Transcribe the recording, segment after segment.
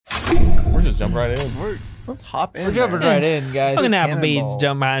We're just jumping right in. Let's hop in. We're jumping right in, guys. Fucking Cannonball. Applebee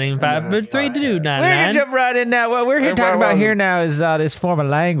jump right in 3-2-99. We're gonna jump right in now. What we're here talking about here now is this form of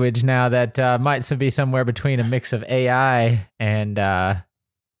language now that might be somewhere between a mix of AI and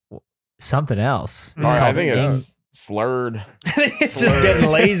something else. All right, I think it's slurred. It's just getting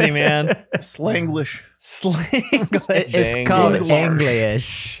lazy, man. Slanglish. Slanglish. It's called English.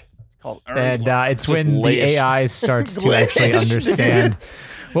 English. It's called And it's Just when the lish. AI starts to actually understand.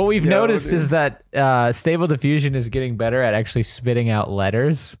 What we've noticed is that Stable Diffusion is getting better at actually spitting out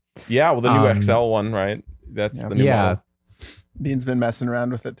letters. Yeah, well, the new XL one, right? That's the new model. Dean's been messing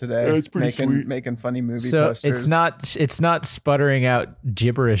around with it today. Yeah, it's pretty sweet. Making funny movie So posters. it's not sputtering out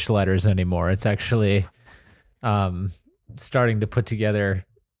gibberish letters anymore. It's actually starting to put together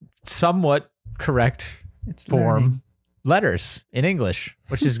somewhat correct It's form learning. letters in English,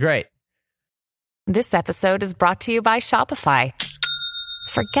 which is great. This episode is brought to you by Shopify.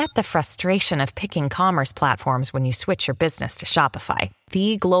 Forget the frustration of picking commerce platforms when you switch your business to Shopify,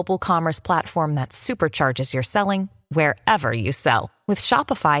 the global commerce platform that supercharges your selling wherever you sell. With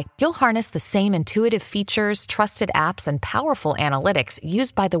Shopify, you'll harness the same intuitive features, trusted apps, and powerful analytics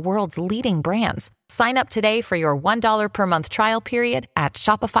used by the world's leading brands. Sign up today for your $1 per month trial period at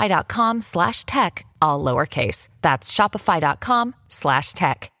shopify.com/tech, all lowercase. That's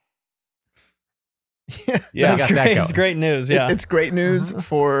shopify.com/tech. Yeah, That's got that great. going. It's great news. Yeah, It's great news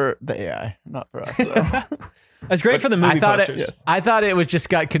for the AI, not for us, though. it's great for the movie I thought posters. I thought it was just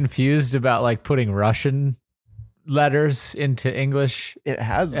got confused about like putting Russian letters into English, It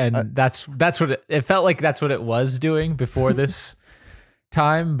has. and that's what it felt like. That's what it was doing before this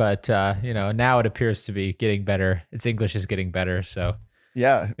time, but now it appears to be getting better. Its English is getting better, so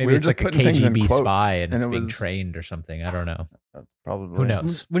yeah. maybe we were it's just like a putting things in KGB quotes, spy and it's it being was trained or something. I don't know. probably Who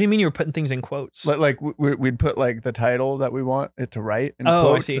knows? What do you mean you were putting things in quotes? We'd put like the title that we want it to write in Oh, I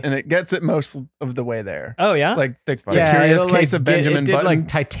quotes, see. and it gets it most of the way there. Oh yeah. Like the fine. curious it'll, case of Benjamin it did Button. like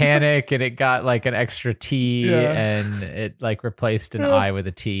Titanic, and it got like an extra T, Yeah. and it like replaced an Yeah. I with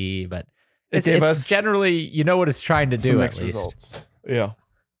a T. But It it's gave us generally what it's trying to some do at mixed least. results. yeah.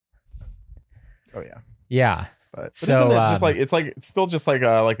 Oh yeah, Yeah. but But So isn't it just it's still just like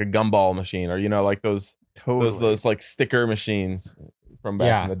a gumball machine, or like those totally. those like sticker machines from back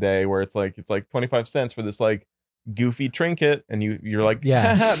Yeah. in the day, where it's like 25 cents for this like goofy trinket, and you're like,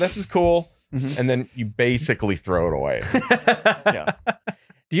 Yeah. haha, this is cool, Mhm. and then you basically throw it away. Yeah.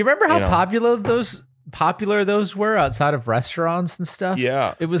 Do you remember how You know. popular those were outside of restaurants and stuff?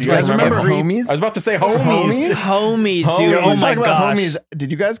 Yeah, It was Do you guys like remember every- homies? I was about to say homies. Homies, Homies. dude. Yeah, Oh Let's my talk about gosh. homies.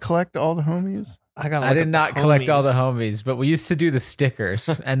 Did you guys collect all the homies? I did not collect all the homies, but we used to do the stickers,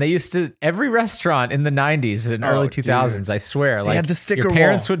 and they used to every restaurant in the 90s and early 2000s. I swear, like had the sticker your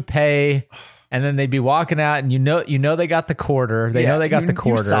parents wall. would pay, and then they'd be walking out, and they got the quarter. They Yeah, know they got the you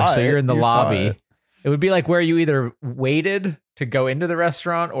quarter, saw so it. you're in the You saw lobby. it. It would be like where you either waited to go into the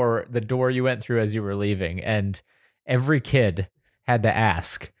restaurant or the door you went through as you were leaving, and every kid had to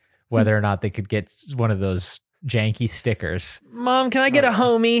ask whether or not they could get one of those janky stickers. Mom, can I get a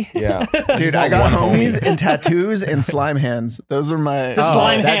homie? Yeah, Dude, I got homies and tattoos and slime hands. Those are my The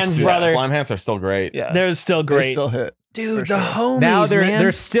slime that's- hands, yeah, brother. slime hands are still great. Yeah, They're still they great. still hit. Dude, for the sure. homies, Now man.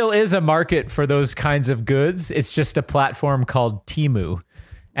 there still is a market for those kinds of goods. It's just a platform called Temu,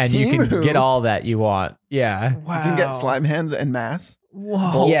 and you can Temu? get all that you want. Yeah. Wow. You can get slime hands en masse.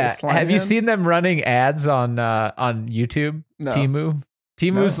 Whoa. Yeah. slime Have you hands? seen them running ads on YouTube? No. Temu.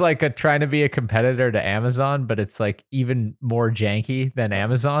 Temu's No. like trying to be a competitor to Amazon, but it's like even more janky than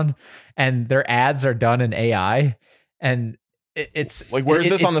Amazon. And their ads are done in AI, and it's Like, where is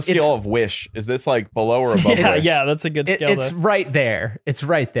this on the it's- scale of Wish? Is this like below or above Yeah, Wish? yeah, that's a good scale. it's though. right there. It's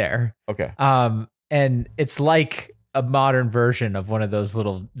right there. Okay. And it's like a modern version of one of those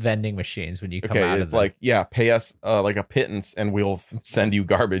little vending machines when you come out Okay. of It's them. like, yeah, pay us like a pittance, and we'll send you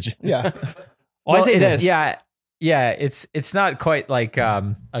garbage. Yeah. Well, I say it's- this. Yeah, it's not quite like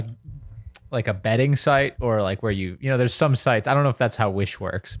a betting site, or like where there's some sites. I don't know if that's how Wish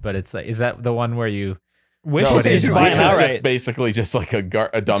works, but it's like, is that the one where you Wish No, is Wish just is buying just outright. basically just like a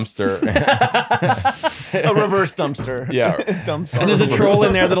dumpster. A reverse dumpster. Yeah. Dumps And all there's a over. troll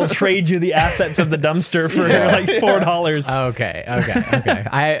in there that'll trade you the assets of the dumpster for Yeah. like $4. Okay.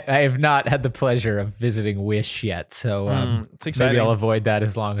 I have not had the pleasure of visiting Wish yet, so It's exciting. maybe I'll avoid that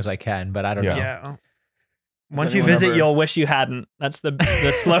as long as I can. But I don't Yeah. know. Yeah. Once you anyone visit, ever- you'll wish you hadn't. That's the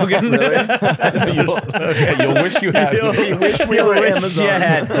slogan. You'll wish you had. You wish we You were wish Amazon. you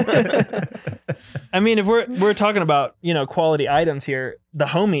had. I mean, if we're talking about quality items here, the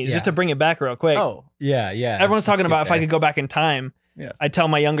homies. Yeah. Just to bring it back real quick. Oh, Yeah. Everyone's talking Let's about get if I there. could go back in time, yes. I'd tell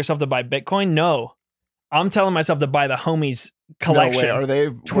my younger self to buy Bitcoin. No, I'm telling myself to buy the homies collection. No way. Are they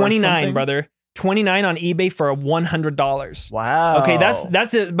worth 29, something? brother. 29 on eBay for $100. Wow. Okay,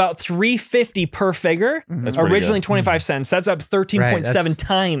 that's about $350 per figure. That's pretty Originally good. 25 cents. That's up 13.7 that's-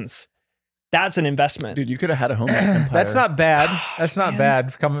 times. That's an investment. Dude, you could have had a homies empire. That's not bad. Oh, That's not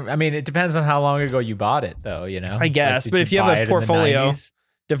bad. I mean, it depends on how long ago you bought it, though. You know, I guess, did but if you have buy a it in the portfolio 90s?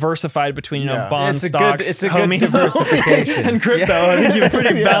 diversified between Yeah. bond It's a stocks, good- it's a good homies, diversification. and crypto, I think you have a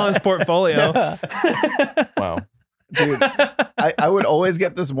pretty Yeah. balanced portfolio. Wow. Dude, I would always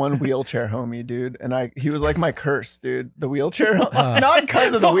get this one wheelchair homie, dude. And he was like my curse, dude. The wheelchair, not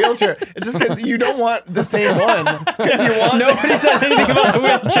because of the wheelchair. It's just because you don't want the same one. Because you want Nobody said anything about the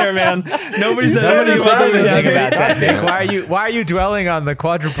wheelchair, man. Nobody said Nobody anything said about the anything Think wheelchair. about that, Nick. Why are you dwelling on the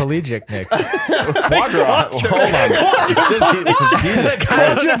quadriplegic, Nick? Hold on. Jesus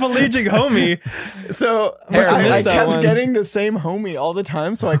Christ. Quadriplegic homie. So Must have I missed that kept one. getting the same homie all the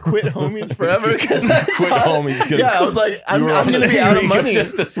time. So I quit homies forever. Because Quit homies. 'cause Yeah, I was like, I'm you were going on to a be out of streak money.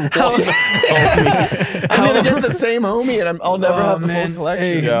 Just this one homie. I'm going to get the same homie and I'll never have the man. full collection.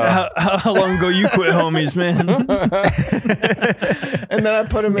 Hey, Yeah. how long ago you quit homies, man? And then I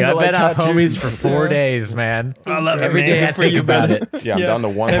put him Yeah, into I've like been off tattoos. homies for 4 days, man. I love it, Every man. day Good I for think you, about brother. it. Yeah, I'm Yeah. down to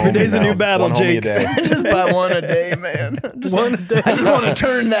one Every homie day's a now. new battle, one homie Jake. a day. Just buy one a day, man. Just, One a day. I just want to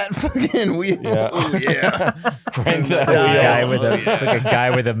turn that fucking wheel. Yeah. Oh, yeah. Crank that Yeah. It's like a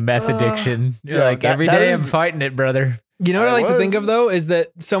guy with a meth addiction. You're Yeah, like, that- every that day is- I'm fighting it, brother. You know what I like to think was- of though is that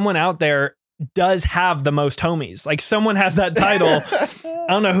someone out there does have the most homies. Like someone has that title. I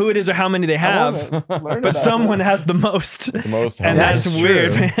don't know who it is or how many they have, but someone has the most. The most And homies. that's That's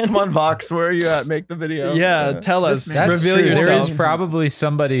weird, true. man. Come on, Vox, where are you at? Make the video. Yeah, tell us. This- That's Reveal true. yourself. There is probably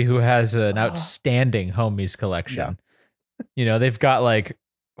somebody who has an outstanding homies collection. You know, they've got like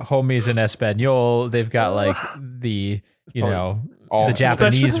homies in Espanol. They've got like the, you know, All- the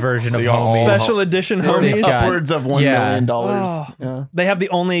Japanese Special- version of the all- homies. Special edition Worth They've homies. got- upwards of $1 yeah. million. Oh. Yeah. They have the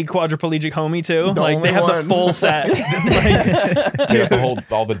only quadriplegic homie too. The Like only they have the one. full set. Like, They have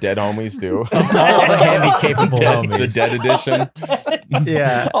all the dead homies too. All the handy-capable homies. The dead edition.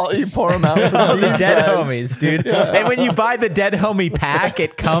 Yeah. You pour them out for The these dead guys. homies, dude. And when you buy the dead homie pack,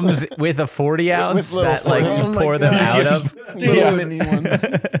 it comes with a 40 ounce little that like 40 you ounce. pour them out of. Little Yeah. mini ones.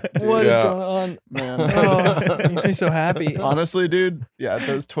 what is Yeah. going on? Man. Oh, makes me so happy. Honestly, dude, yeah,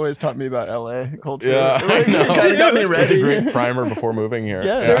 those toys taught me about LA culture. Yeah, I It know. kinda got me It's a ready. great primer before moving here.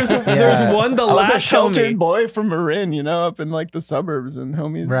 Yeah. There's one, the I was a last sheltered homie. boy from Marin, up in like the suburbs, and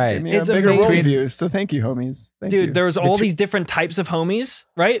homies Right. gave me It's a bigger amazing. worldview. So thank you, homies. Thank you. Dude, there's all these different types of homies,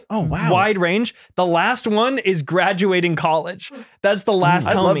 right? Oh, wow. Wide range. The last one is graduating college. That's the last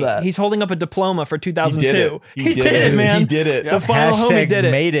I homie. love that. He's holding up a diploma for He 2002. did it. He did it, man. He did it. Yeah. The final homie Hashtag did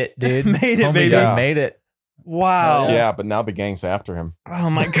it. made it, dude. Made it, Homie baby. done Yeah. made it. Wow. Yeah, but now the gang's after him. Oh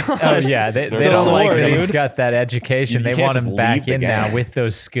my god. Oh yeah, they They're don't the like Lord, that he's dude. got that education. You They can't want just him back leave the in now gang. with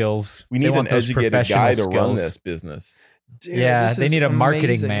those skills. We They need want an those educated professional guy to run skills. this business. Dude, Yeah, this they is need a marketing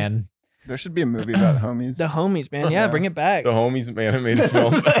amazing. man. There should be a movie about homies. The homies, man. Yeah, bring it back. The homies animated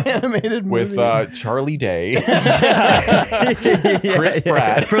film animated with movie. Charlie Day, Yeah, Chris yeah.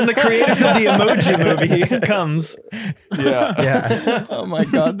 Pratt. From the creators of the Emoji Movie comes. Yeah, Yeah. Oh my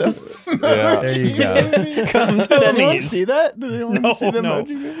god, the Yeah. There you go. Comes Did anyone homies. see that? Did anyone No, see the no.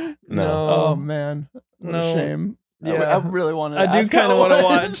 Emoji Movie? No. Oh man, what a No. shame. Yeah. I really wanted. To I do ask kind how of it want to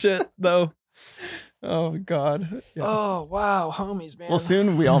was. watch it though. Oh god. Yeah. Oh wow, homies, man. Well,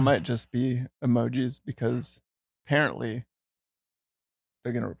 soon we all might just be emojis because apparently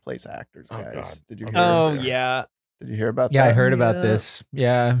they're gonna replace actors, Oh, guys. God. Did you hear? Oh yeah. Did you hear about Yeah, that? I heard Yeah. about this.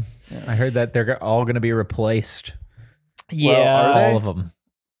 Yeah, Yeah. I heard that they're all going to be replaced. Yeah. are they? All of them.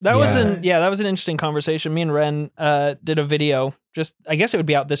 That was Yeah. that was an interesting conversation. Me and Ren did a video. Just I guess it would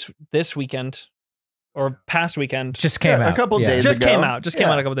be out this weekend or past weekend. Just came Yeah, a out couple yeah. days Just ago. came out. Just came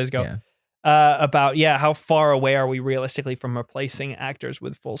Yeah. out a couple days ago. Yeah. About how far away are we realistically from replacing actors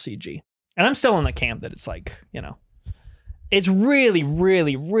with full CG? And I'm still in the camp that it's like, it's really,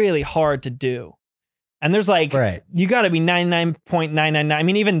 really, really hard to do. And there's like, Right. you got to be 99.999. I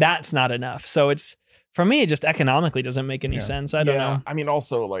mean, even that's not enough. So it's, for me, it just economically doesn't make any Yeah. sense. I don't know. I mean,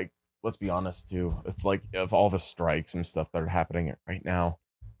 also, like, let's be honest too. It's like of all the strikes and stuff that are happening right now,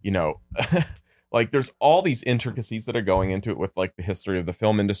 like there's all these intricacies that are going into it with like the history of the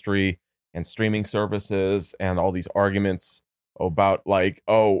film industry and streaming services and all these arguments about like,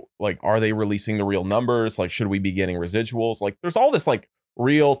 oh, like, are they releasing the real numbers? Like, should we be getting residuals? Like, there's all this like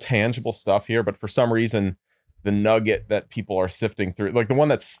real tangible stuff here, but for some reason, the nugget that people are sifting through, like the one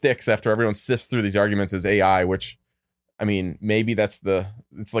that sticks after everyone sifts through these arguments, is AI, which, I mean, maybe it's the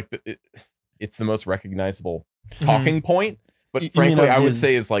most recognizable talking point, But You mean frankly, of I would his-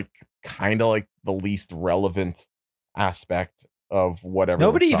 say is like kind of like the least relevant aspect of whatever.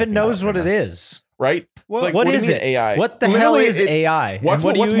 Nobody even knows what it is. right? Well, Like, What do you is mean it? AI? What the hell Literally, is AI? And what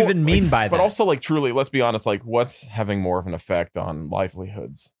do you more- even mean by that? But also, like, truly, let's be honest. Like, what's having more of an effect on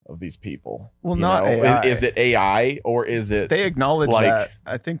livelihoods of these people? Well, You not know? AI. Is it AI or is it? They acknowledge like, that.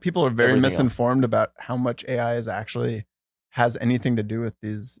 I think people are very everything else. misinformed about how much AI is actually has anything to do with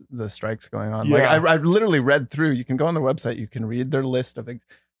the strikes going on. Like Yeah. I literally read through. You can go on their website. You can read their list of.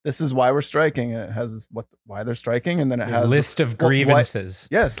 This is why we're striking. And it has why they're striking, and then it A has list of what- grievances.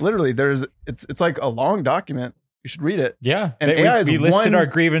 Yes, literally. It's like a long document. You should read it. Yeah, And we, AI is we listed one- our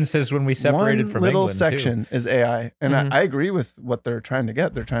grievances when we separated One from little England, section is AI, and Mhm. I agree with what they're trying to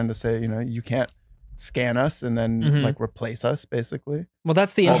get. They're trying to say, you can't scan us and then Mhm. like replace us, basically. Well,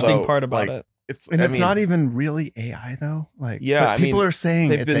 that's the interesting Although, part about like, it. And I it's mean, not even really AI though. Like, Yeah, but I people mean, are saying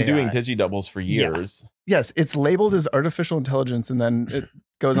They've it's been doing AI. digidoubles for Yeah. years. Yes, it's labeled as artificial intelligence, and then it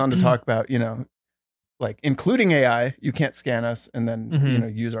goes on to talk about, like including AI, you can't scan us and then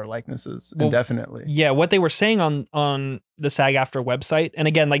Mhm. use our likenesses Well, indefinitely. Yeah, what they were saying on the SAG-AFTRA website, and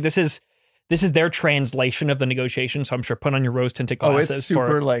again, like this is their translation of the negotiation. So I'm sure put on your rose tinted Oh, glasses it's super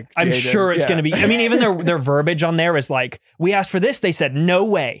for. like. I'm jaded. sure it's Yeah. going to be. I mean, even their verbiage on there is like, we asked for this, they said no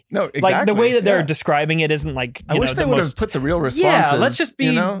way. No, exactly. Like the way that they're yeah. describing it isn't like. I wish they would have put the real responses. Yeah, let's just be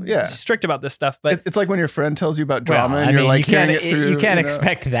Yeah. strict about this stuff. But It's like when your friend tells you about Well, drama and I you're mean, like you hearing can't, it through. you can't know.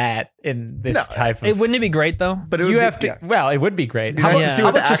 expect that in this No, type of. it wouldn't it be great though? But it would you be- have to. yeah. Well, it would be great. Be How nice about, to see how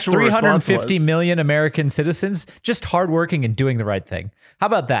what the about just actual response 350 was. million American citizens just hardworking and doing the right thing? How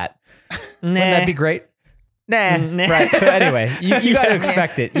about that? Nah. Wouldn't that be great? Nah. Nah. Right. So anyway, you got to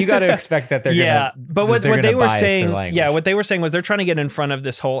expect it. You got to expect that they're yeah, gonna. but what they're they gonna were bias their saying, language. what they were saying was they're trying to get in front of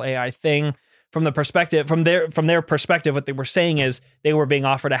this whole AI thing from the perspective from their perspective. What they were saying is they were being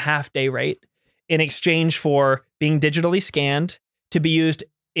offered a half day rate in exchange for being digitally scanned to be used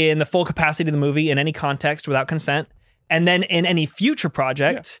in the full capacity of the movie in any context without consent, and then in any future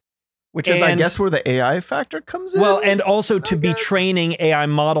project. Which is, I And- guess, where the AI factor comes in. Well, and also to be guess. training AI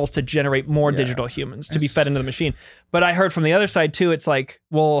models to generate more Yeah. digital humans to be It's- fed into the machine. But I heard from the other side too, it's like,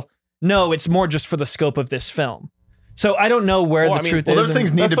 well, no, it's more just for the scope of this film. So I don't know where Well, the I mean, truth well, is. those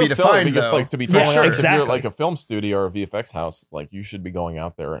things and- need That's to be so silly defined, because, though. like, to be Yeah, totally honest, if exactly. you're like a film studio or a VFX house, like you should be going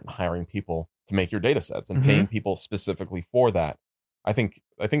out there and hiring people to make your data sets and Mhm. paying people specifically for that. I think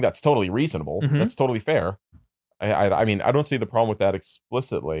that's totally reasonable. Mhm. That's totally fair. I mean, I don't see the problem with that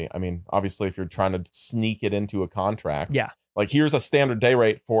explicitly. I mean, obviously, if you're trying to sneak it into a contract, Yeah. like here's a standard day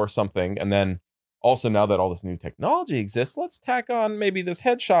rate for something, and then also now that all this new technology exists, let's tack on maybe this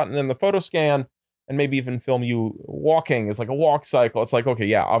headshot and then the photo scan, and maybe even film you walking as like a walk cycle. It's like, okay,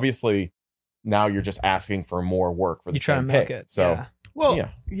 yeah, obviously now you're just asking for more work for the you try to same milk pay. it. So yeah. Well, yeah.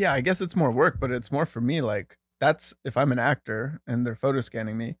 yeah, I guess it's more work, but it's more for me. Like, that's if I'm an actor and they're photo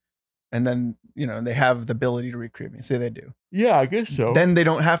scanning me, and then they have the ability to recruit me. Say they do. Yeah, I guess so. Then they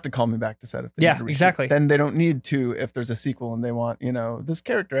don't have to call me back to set if they Yeah, need to reshoot. exactly. Then they don't need to if there's a sequel and they want this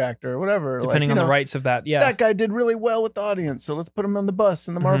character actor or whatever. Depending like, on the rights of that. Yeah. That guy did really well with the audience, so let's put him on the bus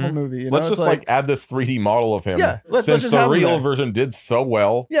in the Marvel Mhm. movie. Let's It's just like add this 3D model of him. Yeah, let's Since just the have him real there. version did so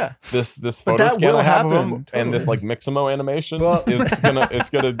well, yeah. this But photo that scan will I have of him happen, and this totally. like Mixamo animation, Well- it's gonna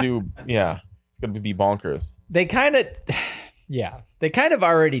do it's gonna be bonkers. They kind of, they kind of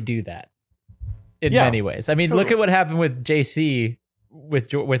already do that in Yeah. many ways. I mean, look Totally. at what happened with JC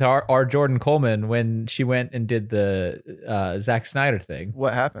with our Jordan Coleman when she went and did the Zack Snyder thing.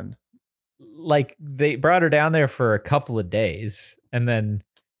 What happened? Like they brought her down there for a couple of days, and then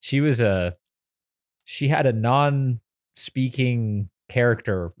she had a non-speaking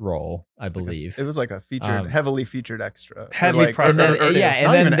character role, I believe. It was like a featured, heavily featured extra. Or Heavily like, pressed. and then, or- yeah, not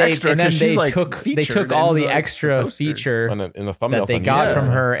and then even they extra, and then 'cause they she's, like, took featured all in the the extra posters. feature in the thumbnails that they on got YouTube. from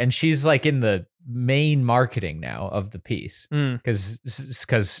her, and she's like in the main marketing now of the piece Mm.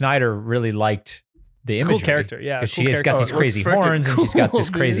 because Snyder really liked the It's a imagery. cool character. Yeah. Because cool she has got character. these Oh, it looks crazy freaking horns and she's got this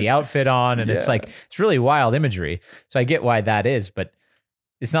cool, crazy dude. outfit on, and it's Yeah. like it's really wild imagery. So I get why that is, but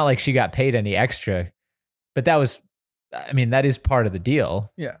it's not like she got paid any extra. But that is part of the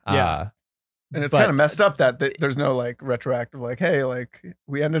deal. Yeah. Yeah. And it's But- kind of messed up that there's no like retroactive, like, hey, like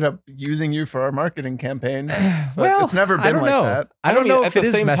we ended up using you for our marketing campaign. But Well, it's never I been don't like know. that. I don't know if it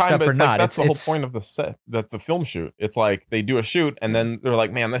is messed up or it's not. Like, that's the It's- whole point of the set, that the film shoot. It's like they do a shoot and then they're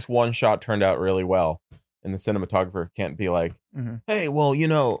like, man, this one shot turned out really well. And the cinematographer can't be like, Mhm. hey, well,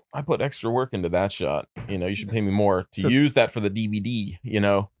 I put extra work into that shot. You should pay me more to So- use that for the DVD,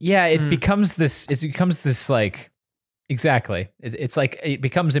 Yeah, it Mm. becomes this. It becomes this like exactly. It's like it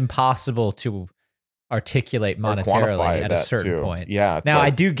becomes impossible to articulate Or monetarily quantify at a that, certain too. point. Yeah. It's Now like,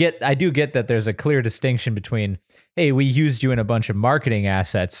 I do get that there's a clear distinction between, hey, we used you in a bunch of marketing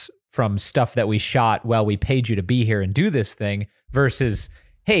assets from stuff that we shot while we paid you to be here and do this thing, versus,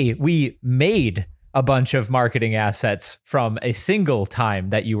 hey, we made a bunch of marketing assets from a single time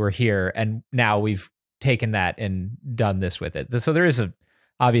that you were here, and now we've taken that and done this with it. So there is a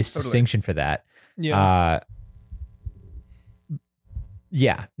obvious distinction for that. Yeah.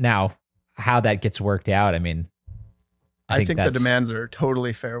 Yeah. Now, how that gets worked out, I mean, I think the that's- demands are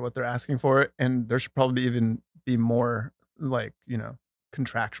totally fair what they're asking for, and there should probably even be more like,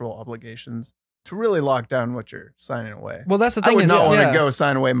 contractual obligations to really lock down what you're signing away. Well, that's the I thing would is, not want yeah. to go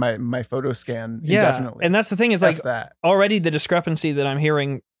sign away my photo scan Yeah, indefinitely. and that's the thing is F like that. already the discrepancy that I'm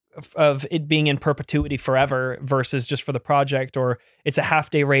hearing of it being in perpetuity forever versus just for the project, or it's a half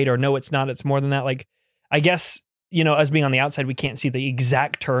day rate, or no, it's not, it's more than that. Like, I guess, us being on the outside, we can't see the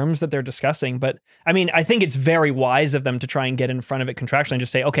exact terms that they're discussing. But I mean, I think it's very wise of them to try and get in front of it contractually and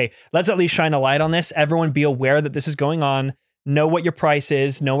just say, okay, let's at least shine a light on this. Everyone be aware that this is going on. Know what your price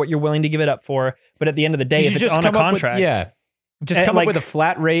is. Know what you're willing to give it up for. But at the end of the day, You if should it's just on a come up with- contract, just And, come like- up with a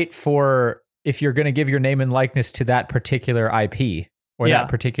flat rate for if you're going to give your name and likeness to that particular IP or Yeah. that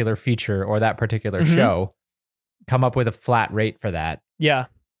particular feature or that particular Mhm. show. Come up with a flat rate for that, yeah,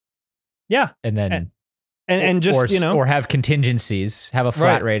 and then and just or have contingencies. Have a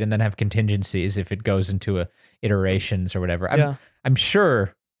flat Right. rate and then have contingencies if it goes into iterations or whatever. yeah, I'm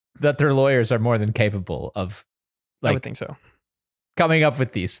sure that their lawyers are more than capable of I would like think so. coming up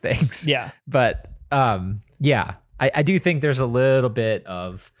with these things. Yeah, But yeah, I do think there's a little bit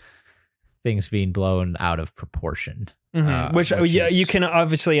of things being blown out of proportion. which which yeah, is- you can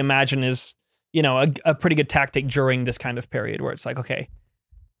obviously imagine is a pretty good tactic during this kind of period where it's like, okay,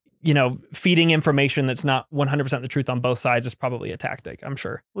 feeding information that's not 100% the truth on both sides is probably a tactic, I'm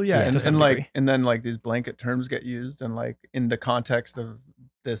sure. Well, yeah, to some and degree. then these blanket terms get used, and like in the context of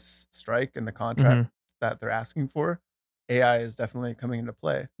this strike and the contract that they're asking for, AI is definitely coming into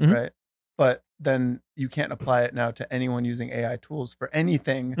play, Mhm. right? But then you can't apply it now to anyone using AI tools for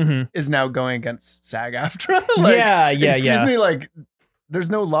anything. Mhm. Is now going against SAG-AFTRA. Yeah, excuse me, like there's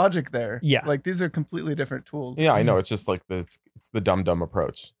no logic there. Yeah. like these are completely different tools. yeah, I know. It's just like it's the dumb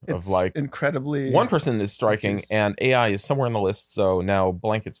approach it's of like incredibly one person is striking obtuse. and AI is somewhere on the list. So now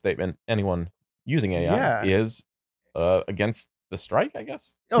blanket statement, anyone using AI Yeah. is against the strike, I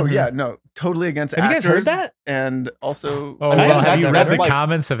guess. Oh Mhm. yeah, no, totally against Have you guys actors. heard that? And also, Oh, I mean, well, have that's- you read that's the like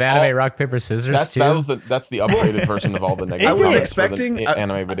comments of Anime Rock Paper Scissors That's too? that's the upgraded version of all the negative I was comments for expecting- the I-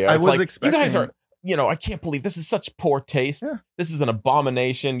 anime video. I It's was like, expecting- you guys are, I can't believe this is such poor taste. Yeah. This is an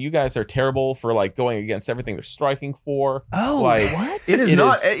abomination. You guys are terrible for like going against everything they're striking for. Oh, Like, what? It is It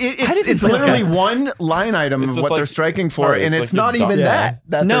not. is- How did It's this look literally at- one line item It's of just what like- they're striking for, sorry, and it's it's like not you're even dumb.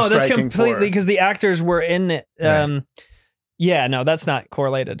 that No, they're that's striking completely for. because the actors were in it. Right. Yeah, no, that's not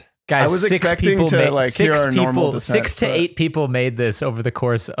correlated. Guys, I was six expecting people to, made, like, hear our normal dissent, 6 to but- 8 people made this over the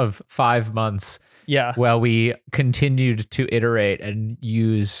course of 5 months Yeah, while we continued to iterate and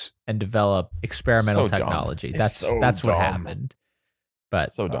use and develop experimental So dumb.— It's that's so what dumb. happened.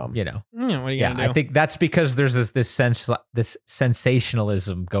 But So dumb. you know, what are you yeah, gonna do? I think that's because there's this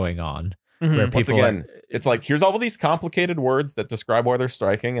sensationalism going on Mhm. where Once people again, it's like here's all of these complicated words that describe why they're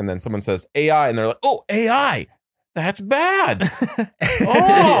striking, and then someone says AI, and they're like, "Oh, AI, that's bad."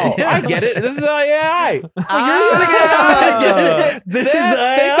 Oh, Yeah. I get it. This is AI. Oh, you're Ah, using AI. I get it. This This is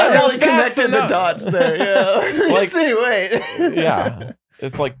I AI. really connected the dots there. Yeah. Like- See, wait. Yeah,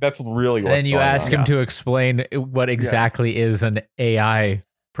 it's like that's really what's then you going ask on. him to explain what exactly is an AI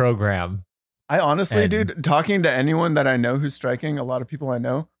program. I honestly, And- dude, talking to anyone that I know who's striking, a lot of people I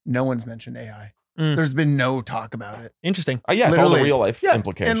know, no one's mentioned AI. Mm. There's been no talk about it. Interesting. Yeah, it's all the Literally. real life Yeah,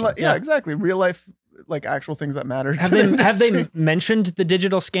 implications. And yeah, exactly. Real life, like actual things that matter. Have to the they industry. mentioned the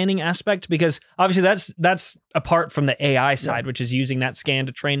digital scanning aspect? Because obviously that's apart from the AI side, which is using that scan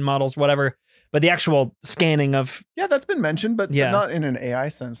to train models, whatever. But the actual scanning of Yeah, that's been mentioned, but Yeah. not in an AI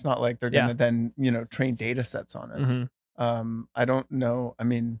sense. Not like they're going Yeah. to then, train data sets on us. Mhm. I don't know. I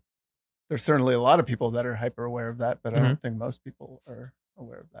mean, there's certainly a lot of people that are hyper aware of that, but I don't think most people are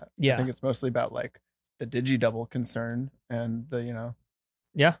aware of that. Yeah. I think it's mostly about like the digi-double concern and the,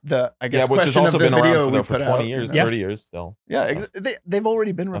 Yeah. I guess, Yeah, which has question also of the been video around we for put 20 out, years, Yeah. 30 years still. Yeah, they've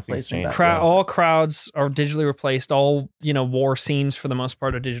already been Nothing's replacing changed. that. all crowds are digitally replaced. All war scenes for the most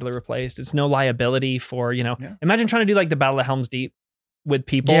part are digitally replaced. It's no liability for Imagine trying to do like the Battle of Helm's Deep with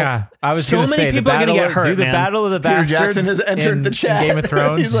people. Yeah, I was So going to many say the people are gonna battle. get hurt, Do the man. battle of the Peter bastards. Jackson has entered in the chat. Game of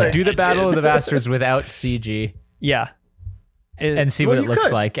Thrones. He's like, do the "I battle did." of the bastards without CG Yeah. and see Well, what it you looks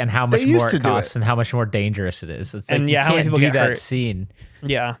could. like and how They much used more to it do costs it. and how much more dangerous it is. It's And like, yeah, you how many can't people do get that hurt? scene.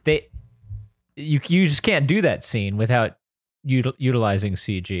 Yeah. They you just can't do that scene without utilizing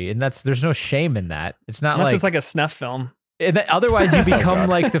CG, and there's no shame in that. It's not Unless like it's like a snuff film. otherwise you become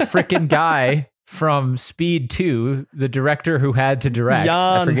like the frickin' guy from Speed 2, the director who had to direct.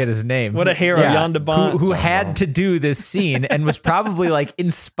 I Jan. forget his name. What a hero, Jan de Bont. who Jan had Bont. to do this scene and was probably like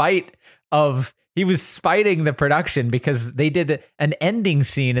he was spiting the production because they did an ending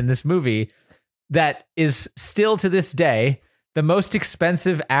scene in this movie that is still to this day the most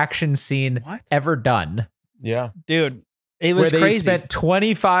expensive action scene ever done. Yeah. Dude, it was where they crazy. spent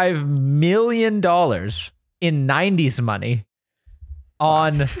 $25 million in 90s money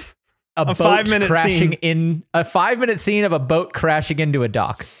on a boat 5-minute crashing scene. in a 5-minute scene of a boat crashing into a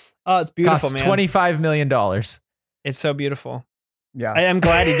dock. Oh, it's beautiful, Cost man. $25 million. It's so beautiful. Yeah. I am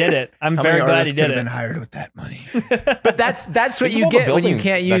glad he did it. I'm How very many glad artists he could did have it. been hired with that money? But that's what Think you of all the get when you buildings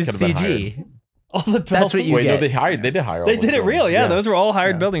can't that use could have been CG. All the That's what you Wait, no, get. they did hire. all They those did it buildings. real. Yeah, those were all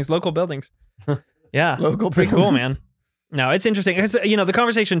hired Yeah. buildings, local buildings. Yeah. Local Pretty cool, buildings. man. No, it's interesting because the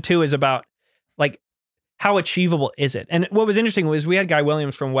conversation too is about like how achievable is it? And what was interesting was we had Guy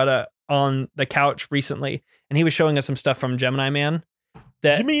Williams from Weta on the couch recently, and he was showing us some stuff from Gemini Man.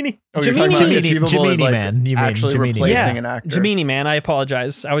 That Gemini. Oh, you're talking about Gemini- achievable Gemini is like Man. You mean actually Gemini. replacing Yeah. an actor. Gemini Man. I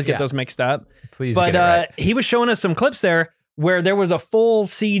apologize. I always get Yeah. those mixed up. Please But get it right. he was showing us some clips there where there was a full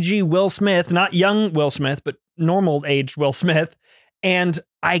CG Will Smith, not young Will Smith, but normal age Will Smith, and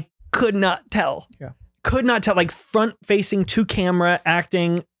I could not tell. Yeah. Could not tell. Like front facing to camera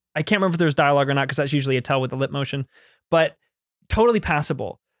acting. I can't remember if there's dialogue or not because that's usually a tell with the lip motion, but totally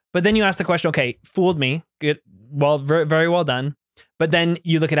passable. But then you ask the question, okay, fooled me. Good. Well, very, very well done. But then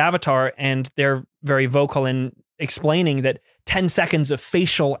you look at Avatar and they're very vocal in explaining that 10 seconds of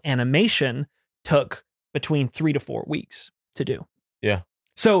facial animation took between 3 to 4 weeks to do. Yeah.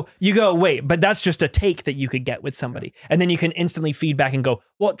 So you go, wait, but that's just a take that you could get with somebody. And then you can instantly feedback and go,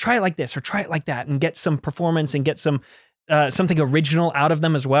 well, try it like this or try it like that and get some performance and get some something original out of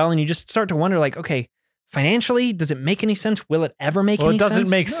them as well. And you just start to wonder like, okay, financially, does it make any sense? Will it ever make Well, any it doesn't sense?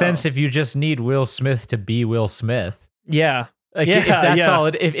 make No. sense if you just need Will Smith to be Will Smith. Yeah. Like Yeah, if that's yeah. all,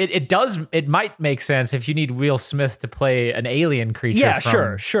 it does. It might make sense if you need Will Smith to play an alien creature. Yeah,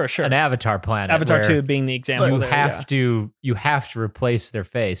 from sure. An Avatar planet. Avatar where 2 being the example. You there, have to replace their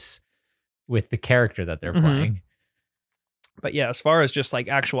face with the character that they're Mhm. playing. But yeah, as far as just like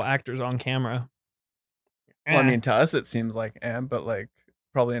actual actors on camera. Well, I eh. mean, to us it seems like, but like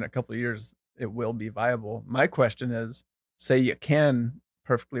probably in a couple of years it will be viable. My question is, say you can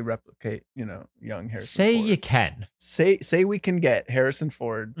perfectly replicate, young Harrison Say Ford. you can. Say we can get Harrison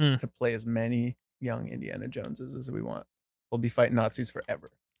Ford Mm. to play as many young Indiana Joneses as we want. We'll be fighting Nazis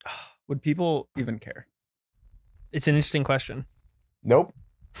forever. Would people even care? It's an interesting question. Nope.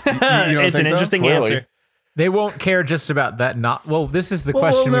 don't It's an think so? interesting Clearly. answer. They won't care just about that. This is the Well,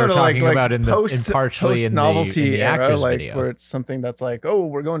 question we no, were no, talking about in post partially in novelty the era, actors like video. where it's something that's like, oh,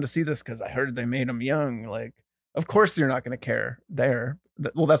 we're going to see this because I heard they made him young. Like, of course you're not going to care there.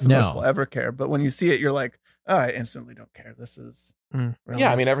 Well, that's the most No. we'll ever care. But when you see it, you're like, oh, I instantly don't care. This is Mm. really-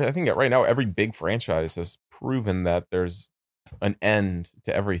 Yeah, I mean, I think that right now every big franchise has proven that there's an end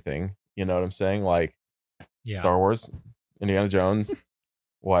to everything. You know what I'm saying? Like Yeah. Star Wars, Indiana Jones.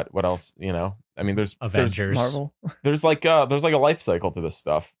 What else? I mean, there's Avengers. Marvel. there's like a life cycle to this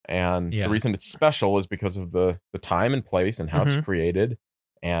stuff, and Yeah. the reason it's special is because of the time and place and how Mhm. it's created,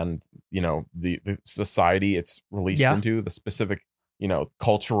 and the society it's released Yeah. into, the specific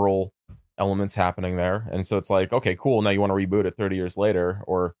cultural elements happening there. And so it's like, okay, cool, now you want to reboot it 30 years later,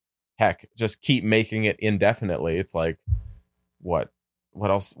 or heck, just keep making it indefinitely. It's like, what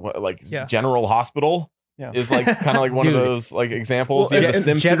else, Yeah. General Hospital Yeah. is like kind of like one of Dude. those like examples. Well, The and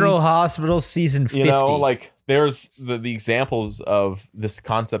Simpsons, General Hospital season 50. like there's the examples of this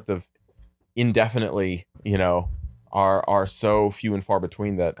concept of indefinitely, are so few and far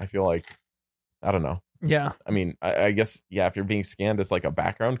between that I feel like, I don't know. Yeah. I mean, I guess, yeah, if you're being scanned as like a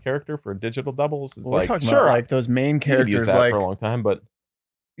background character for digital doubles, it's Well, we're like, talking sure, about like those main you could use characters, that like for a long time, but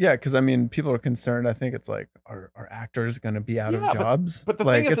yeah, because I mean, people are concerned. I think it's like, are actors going to be out of Yeah, jobs? But the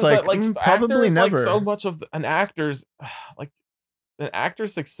like, thing is it's that like probably actors, never. like so much of an actor's like an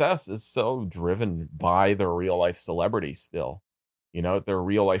actor's success is so driven by their real life celebrity still, their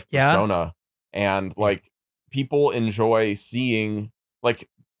real life Yeah. persona. And like people enjoy seeing like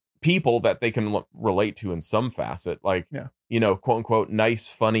people that they can relate to in some facet, like, Yeah. Quote unquote, nice,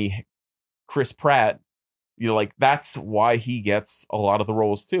 funny Chris Pratt. Like that's why he gets a lot of the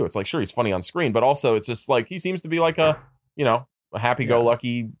roles too. It's like, sure, he's funny on screen, but also it's just like he seems to be like a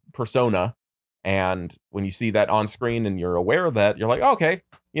happy-go-lucky persona. And when you see that on screen and you're aware of that, you're like, okay,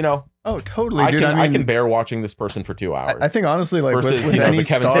 you know, Oh, totally, I dude. can I I mean, can bear watching this person for 2 hours. I think honestly, like versus with you know any the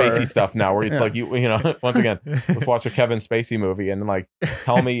Kevin star, Spacey stuff now, where it's Yeah. like you know once again, let's watch a Kevin Spacey movie and like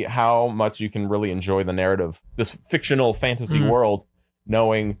tell me how much you can really enjoy the narrative, this fictional fantasy Mhm. world,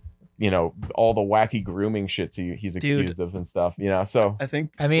 knowing you know all the wacky grooming shits he's Dude. accused of and stuff. You know, so I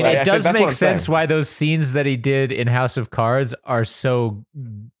think I mean, Right, I it think does that's what make I'm sense saying. why those scenes that he did in House of Cards are so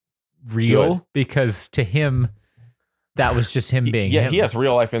real Good. because to him, that was just him being yeah, him. he has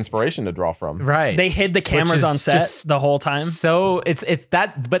real life inspiration to draw from. Right. They hid the cameras is on set just the whole time. So it's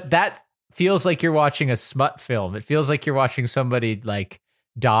that, but that feels like you're watching a smut film. It feels like you're watching somebody like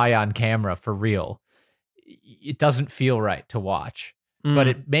die on camera for real. It doesn't feel right to watch, but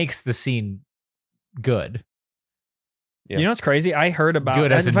Mm. it makes the scene good. Yeah. You know what's crazy? I heard about.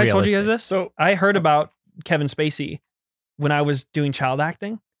 Good as Have in I told you guys realistic. this? so. I heard about Kevin Spacey when I was doing child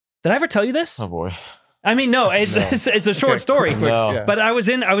acting. Did I ever tell you this? Oh boy, I mean, no. It's No. it's a short Okay, story. quick, No. yeah. But I was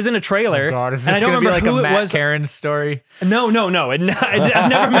in a trailer. Oh God, is and this I don't going to be remember like who a it Matt was. Karen story? No. I've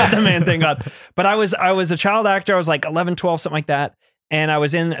never met the man, thank God. But I was a child actor. I was like 11, 12, something like that. And I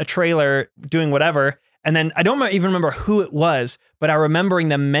was in a trailer doing whatever. And then I don't even remember who it was, but I remembering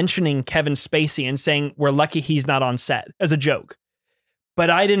them mentioning Kevin Spacey and saying, we're lucky he's not on set as a joke.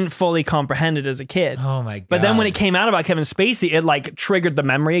 But I didn't fully comprehend it as a kid. Oh my God. But then when it came out about Kevin Spacey, it like triggered the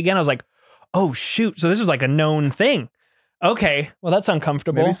memory again. I was like, oh shoot. So this was like a known thing. Okay. Well, that's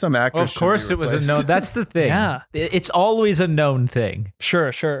uncomfortable. Maybe some actors. Well, of should course be it was a replaced. known. That's the thing. Yeah. It's always a known thing.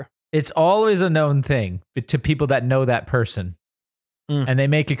 Sure. It's always a known thing to people that know that person. Mm. And they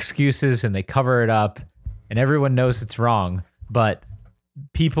make excuses and they cover it up and everyone knows it's wrong. But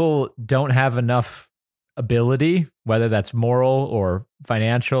people don't have enough ability, whether that's moral or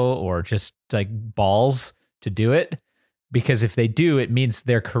financial or just like balls to do it. Because if they do, it means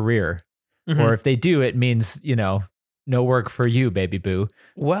their career. Mhm. Or if they do, it means, you know, no work for you, baby boo.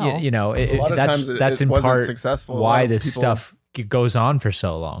 Well, You know, A lot of times that's it in wasn't part successful. A lot why of this people- stuff goes on for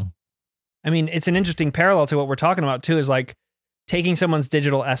so long. I mean, it's an interesting parallel to what we're talking about too, is like taking someone's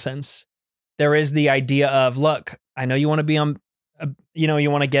digital essence. There is the idea of, look, I know you want to be on, you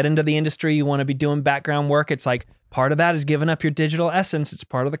want to get into the industry, you want to be doing background work. It's like part of that is giving up your digital essence. It's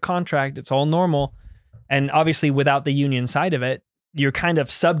part of the contract. It's all normal. And obviously without the union side of it, you're kind of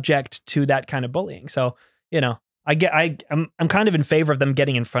subject to that kind of bullying. So, you know, I'm kind of in favor of them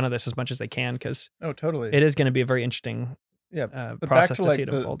getting in front of this as much as they can, because Oh, totally. it is going to be a very interesting Yeah. But back process to to like see it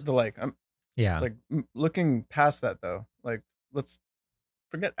unfold. the like, I'm Yeah. like looking past that though. Like, let's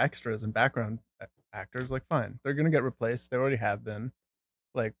forget extras and background actors. Like, fine, they're gonna get replaced. They already have been.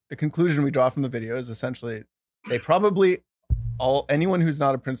 Like, the conclusion we draw from the video is essentially they probably anyone who's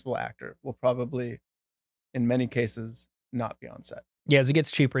not a principal actor will probably, in many cases, not be on set. Yeah, as it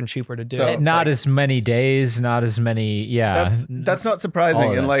gets cheaper and cheaper to do. So- it's Not like- as many days, not as many. Yeah. That's not surprising.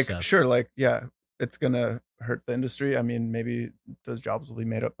 all of And that like, stuff. sure, like, yeah, it's gonna hurt the industry. I mean, maybe those jobs will be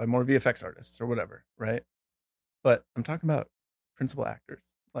made up by more VFX artists or whatever, right? But I'm talking about principal actors.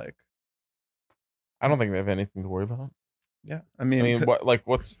 Like, I don't think they have anything to worry about. yeah, I mean,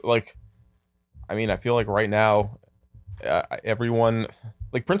 I feel like right now, everyone,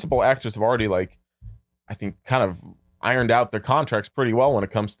 like principal actors have already like, I think kind of ironed out their contracts pretty well when it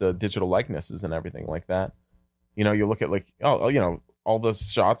comes to digital likenesses and everything like that. You know, you look at like, all the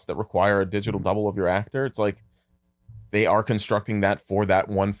shots that require a digital double of your actor. It's like they are constructing that for that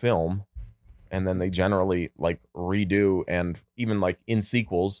one film. And then they generally like redo, and even like in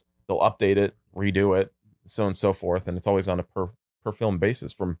sequels, they'll update it, redo it, so on and so forth. And it's always on a per film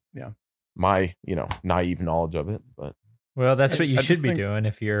basis from my, naive knowledge of it. But Well, that's what you I should just be think- doing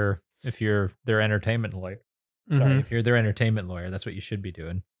if you're their entertainment lawyer. Mhm. Sorry, if you're their entertainment lawyer, that's what you should be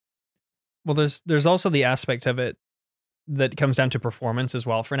doing. Well, there's also the aspect of it that comes down to performance as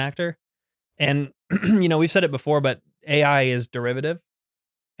well for an actor. And, we've said it before, but AI is derivative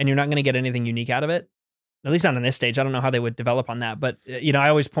and you're not going to get anything unique out of it. At least not on this stage. I don't know how they would develop on that. But, I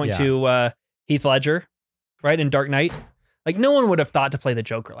always point to Heath Ledger, right, in Dark Knight. Like, no one would have thought to play the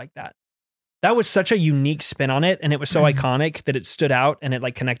Joker like that. That was such a unique spin on it, and it was so iconic that it stood out and it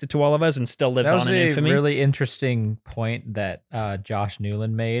like connected to all of us and still lives That was on in a infamy. really interesting point that Josh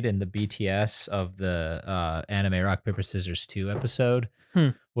Newland made in the BTS of the Anime Rock Paper Scissors 2 episode,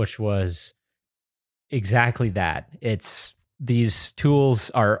 which was exactly that. It's these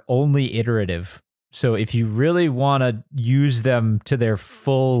tools are only iterative. So if you really want to use them to their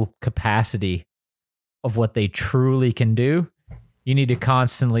full capacity of what they truly can do, you need to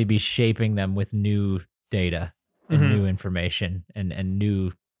constantly be shaping them with new data and new information and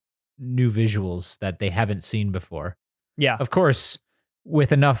new visuals that they haven't seen before. Yeah. Of course,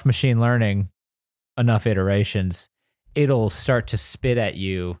 with enough machine learning, enough iterations, it'll start to spit at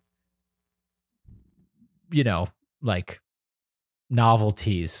you, like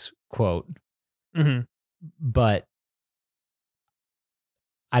novelties, quote. Mhm. But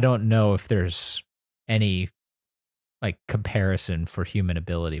I don't know if there's any like comparison for human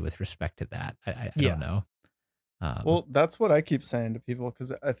ability with respect to that. I Yeah. don't know. Well, that's what I keep saying to people,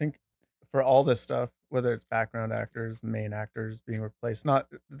 because I think for all this stuff, whether it's background actors, main actors being replaced, not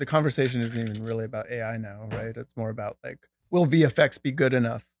the conversation isn't even really about AI now, right? It's more about like, will VFX be good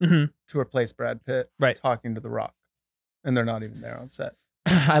enough Mhm. to replace Brad Pitt Right. talking to The Rock? And they're not even there on set.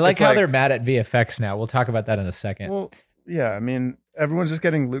 I like it's how like- they're mad at VFX now. We'll talk about that in a second. Well, yeah, I mean, everyone's just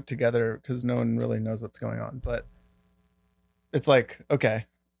getting looped together because no one really knows what's going on. But it's like, okay,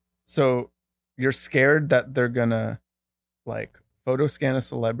 so you're scared that they're gonna like photo scan a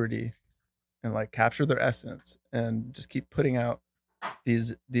celebrity and like capture their essence and just keep putting out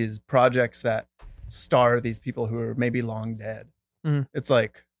these projects that star these people who are maybe long dead. Mhm. It's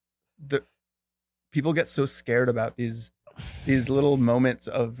like the people get so scared about these little moments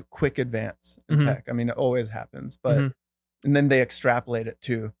of quick advance in Mhm. tech. I mean, it always happens, but Mhm. and then they extrapolate it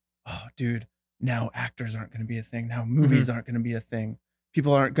to, oh, dude, now actors aren't going to be a thing. Now movies aren't going to be a thing.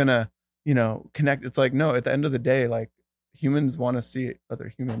 People aren't going to, connect. It's like, no, at the end of the day, like humans want to see other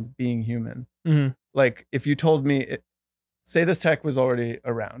humans being human. Mhm. Like if you told me, say this tech was already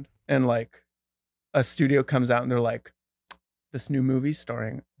around and like a studio comes out and they're like, this new movie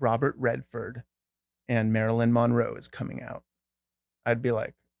starring Robert Redford and Marilyn Monroe is coming out. I'd be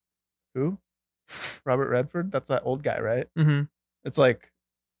like, who? Robert Redford? That's that old guy, right? Mhm. It's like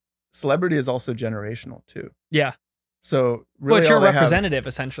celebrity is also generational too. Yeah. So Well, really, it's your all they have- representative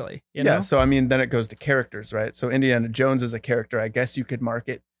essentially. You yeah. know? So I mean, then it goes to characters, right? So Indiana Jones is a character. I guess you could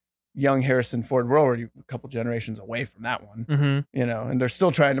market young Harrison Ford. We're already a couple generations away from that one, Mhm. and they're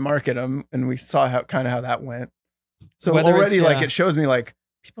still trying to market him, and we saw how that went. So Whether already, it's- like, yeah. it shows me like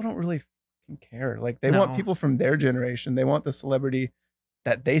people don't really fucking care. Like they want No. people from their generation. They want the celebrity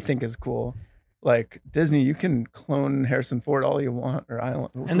that they think is cool. Like Disney, you can clone Harrison Ford all you want, or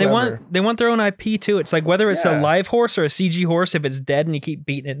And they want their own IP too. It's like whether it's a Yeah. live horse or a CG horse, if it's dead and you keep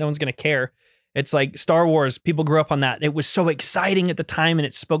beating it, no one's gonna care. It's like Star Wars. People grew up on that. It was so exciting at the time, and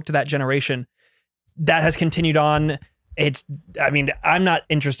it spoke to that generation. That has continued on. I'm not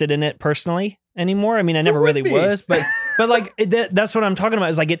interested in it personally anymore. I mean, I never would really be? was, but like that's what I'm talking about.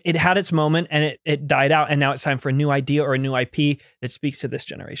 Is like it had its moment and it died out, and now it's time for a new idea or a new IP that speaks to this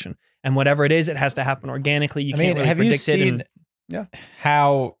generation. And whatever it is, it has to happen organically. You can't really have you predict it. seen Yeah.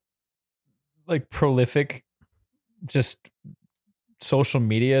 how like prolific just social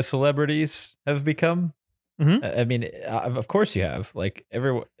media celebrities have become? Mhm. I mean, of course you have. Like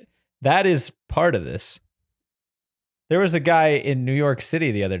everyone, that is part of this. There was a guy in New York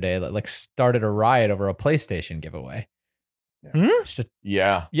City the other day that like started a riot over a PlayStation giveaway. It's just-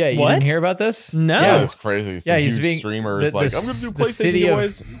 Yeah. yeah, you What? didn't hear about this? No. Yeah, Yeah, it's crazy. Yeah, Some he's huge being- streamers the- like, the I'm gonna do s- the PlayStation city of-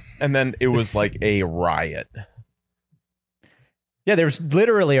 giveaways. And then it was s- like a riot. Yeah, there's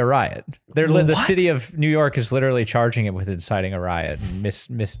literally a riot. The What? city of New York is literally charging him with inciting a riot and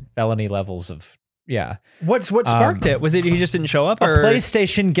miss felony levels of What sparked it? Was it he just didn't show up, a or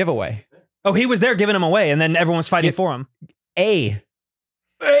PlayStation giveaway. oh, he was there giving them away, and then everyone's fighting Give- for him. A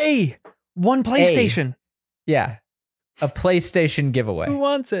One PlayStation. yeah, a PlayStation Who giveaway.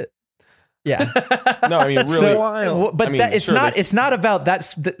 wants it? Yeah. No, I mean, That's really- so wild. But I mean, that, it's sure, not. they- It's not about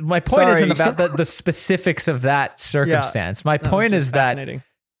that. My point Sorry. isn't about the specifics of that circumstance. My That was point just is that fascinating.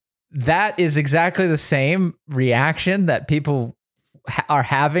 that is exactly the same reaction that people are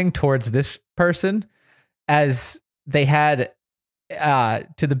having towards this person as they had to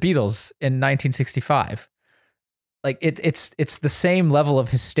the Beatles in 1965. Like it's the same level of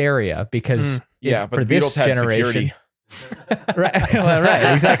hysteria because Yeah, but for the this Beatles had generation, security. right, well,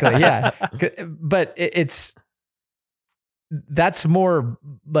 right, exactly, yeah. But that's more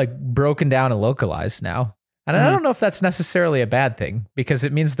like broken down and localized now. And I don't know if that's necessarily a bad thing because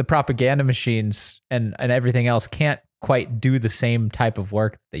it means the propaganda machines and everything else can't quite do the same type of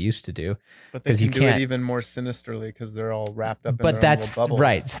work that they used to do. but they 'cause can you do can't- it even more sinisterly because they're all wrapped up in But their own that's little bubbles.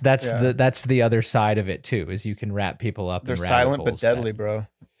 right. So that's Yeah. that's the other side of it too, is you can wrap people up They're in rabbit silent but holes deadly, that- bro.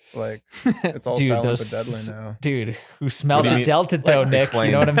 Like it's all Dude, silent those- but deadly now. Dude, who smells What do you the mean? Delta though, Like, Nick? explain.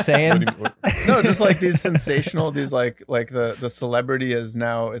 You know what I'm saying? No, just like these sensational, these like the celebrity is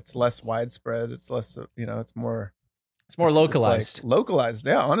now, it's less widespread. It's less, it's more It's more it's like localized. localized,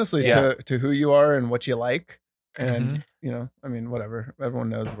 yeah. Honestly, Yeah. to who you are and what you like, and Mm-hmm. I mean, whatever. Everyone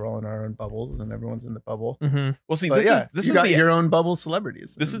knows we're all in our own bubbles, and everyone's in the bubble. Mhm. Well, see, But this yeah, is you got the your own bubble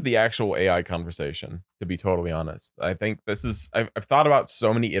celebrities. this is the actual AI conversation, to be totally honest. I think this is I've thought about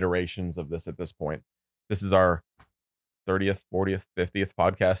so many iterations of this at this point. This is our 30th, 40th, 50th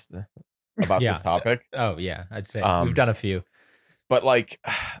podcast about Yeah. this topic. Oh yeah, I'd say Um, we've done a few. But like,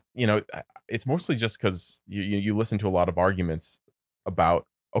 it's mostly just because you listen to a lot of arguments about,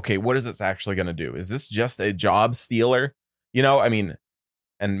 okay, what is this actually going to do? Is this just a job stealer? I mean,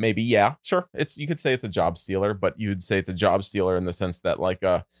 and maybe, yeah, sure, you could say it's a job stealer, but you'd say it's a job stealer in the sense that like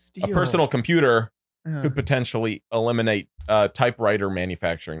a personal computer could potentially eliminate typewriter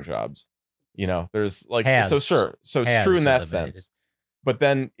manufacturing jobs. There's like, so sure, so it's true in that sense. But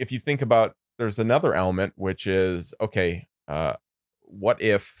then if you think about, there's another element, which is, okay, what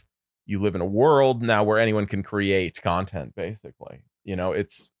if you live in a world now where anyone can create content, basically?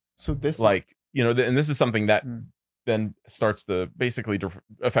 It's so this like, and this is something that then starts to basically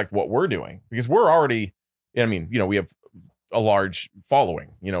affect what we're doing, because we're already, we have a large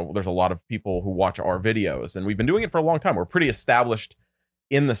following. There's a lot of people who watch our videos, and we've been doing it for a long time. We're pretty established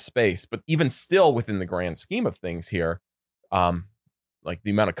in the space, but even still within the grand scheme of things here, like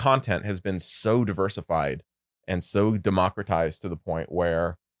the amount of content has been so diversified and so democratized to the point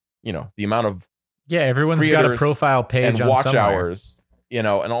where, the amount of everyone's got a profile page and on watch somewhere. hours, and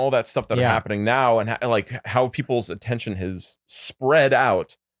all that stuff that are happening now, and like how people's attention has spread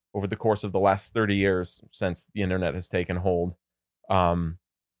out over the course of the last 30 years since the internet has taken hold.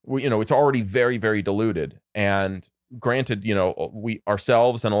 It's already very, very diluted. And granted, we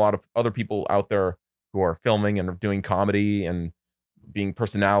ourselves and a lot of other people out there who are filming and doing comedy and being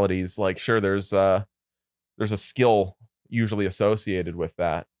personalities, like, sure, there's a skill usually associated with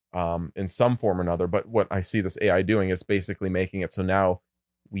that in some form or another. But what I see this AI doing is basically making it so now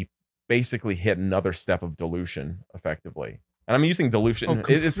we basically hit another step of dilution effectively. And I'm using dilution.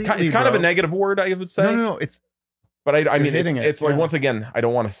 It's kind of a negative word, I would say. No, it's. But I mean, it's like, once again, I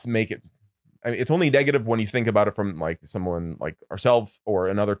don't want to make it. I mean, it's only negative when you think about it from like someone like ourselves or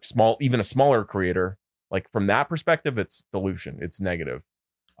another even a smaller creator. Like from that perspective, it's dilution. It's negative.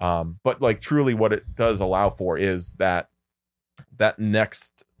 But like truly, what it does allow for is that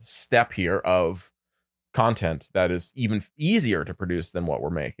next step here of content that is even easier to produce than what we're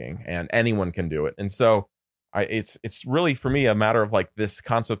making, and anyone can do it. And so it's really, for me, a matter of like this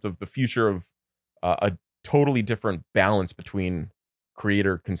concept of the future of a totally different balance between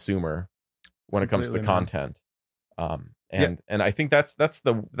creator consumer when it comes to content. And I think that's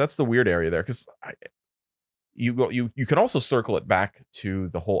the weird area there, because you could also circle it back to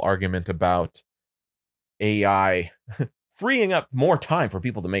the whole argument about AI freeing up more time for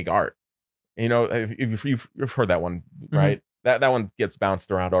people to make art. If you've heard that one, right? That one gets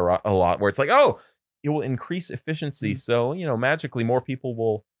bounced around a lot, where it's like, oh, it will increase efficiency, so magically more people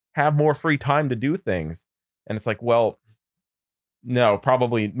will have more free time to do things. And it's like, well, no,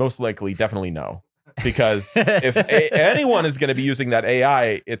 probably, most likely, definitely no. Because if anyone is going to be using that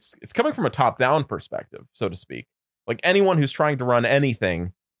AI, it's coming from a top-down perspective, so to speak. Like anyone who's trying to run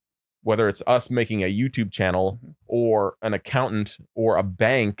anything, whether it's us making a YouTube channel or an accountant or a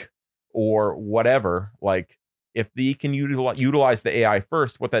bank or whatever, like if they can utilize the AI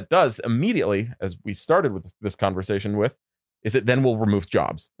first, what that does immediately, as we started with this conversation with, is it then will remove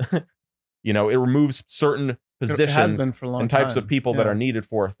jobs. It removes certain positions and types of people that are needed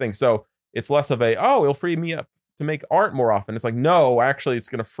for things. So it's less of it'll free me up to make art more often. It's like, no, actually, it's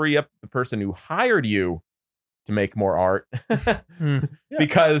going to free up the person who hired you to make more art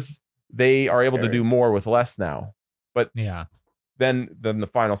because they are able to do more with less now. But then the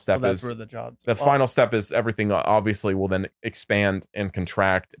final step that's where the job. The final step is everything obviously will then expand and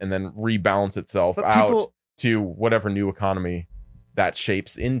contract and then rebalance itself out to whatever new economy that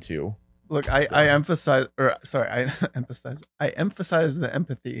shapes into. Look, I emphasize the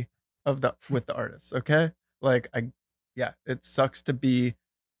empathy with the artists. Okay, like it sucks to be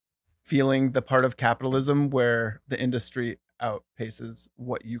feeling the part of capitalism where the industry outpaces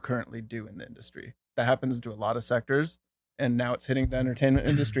what you currently do in the industry. That happens to a lot of sectors, and now it's hitting the entertainment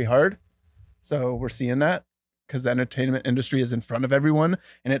industry hard. So we're seeing that because the entertainment industry is in front of everyone,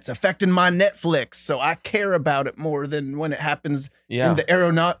 and it's affecting my Netflix. So I care about it more than when it happens in the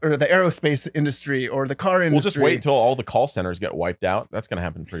aerospace industry or the car industry. We'll just wait until all the call centers get wiped out. That's going to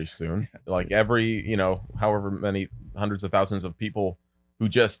happen pretty soon. Like every, however many hundreds of thousands of people who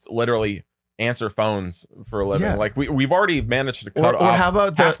just literally answer phones for a living. Yeah. Like we've already managed to cut off how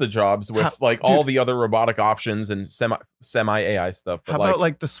about half the jobs with all the other robotic options and semi AI stuff. But how about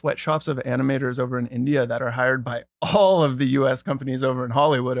like the sweatshops of animators over in India that are hired by all of the US companies over in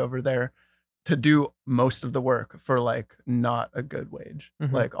Hollywood over there to do most of the work for like not a good wage?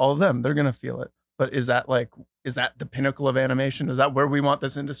 Like all of them, they're going to feel it. But is that the pinnacle of animation? Is that where we want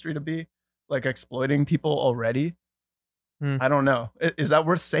this industry to be? Like exploiting people already? I don't know. Is that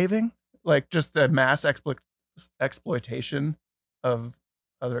worth saving? Like just the mass exploitation of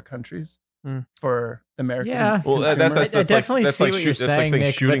other countries Mm. for the American. Yeah. Well, consumer. that's I definitely that's see like what you're that's like saying, saying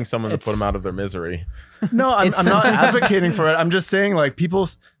Nick, shooting but someone to put it's- them out of their misery. No, I'm It's- not advocating for it. I'm just saying, like,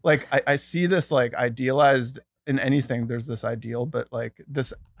 people's like, I see this like idealized in anything. There's this ideal, but like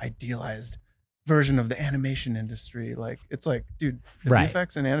this idealized version of the animation industry. Like, it's like, dude, the Right.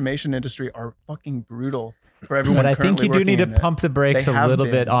 VFX and animation industry are fucking brutal for everyone. But I think currently you do need to working in it. pump the brakes They a have little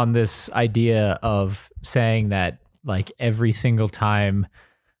been. bit on this idea of saying that like every single time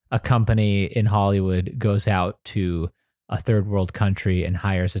a company in Hollywood goes out to a third world country and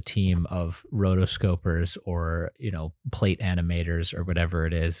hires a team of rotoscopers or, plate animators or whatever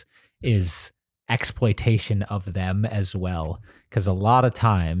it is exploitation of them as well. Because a lot of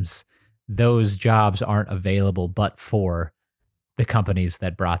times those jobs aren't available but for the companies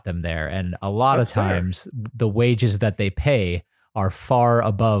that brought them there. And a lot That's of fair. times the wages that they pay are far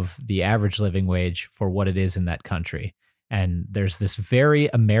above the average living wage for what it is in that country. And there's this very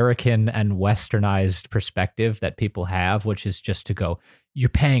American and westernized perspective that people have, which is just to go, you're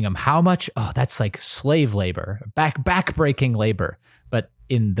paying them how much? Oh, that's like slave labor, back-breaking labor. But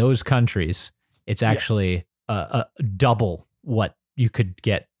in those countries, it's actually double what you could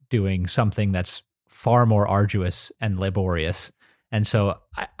get doing something that's far more arduous and laborious. And so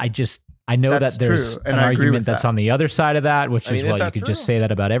I know That's that there's true, and an I agree argument with that's that. on the other side of that, which I is, mean, is well, you that could just true? say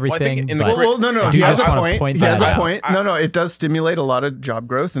that about I think everything. in the but great- Well, no, I he do has just a wanna point. point He has that a out. point. No, it does stimulate a lot of job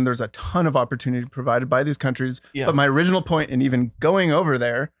growth, and there's a ton of opportunity provided by these countries. Yeah. But my original point in even going over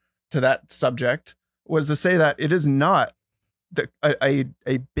there to that subject was to say that it is not a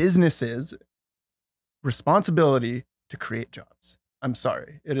business's responsibility to create jobs. I'm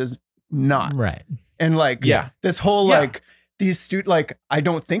sorry, it is not. right. And like, Yeah. this whole Yeah. like like, I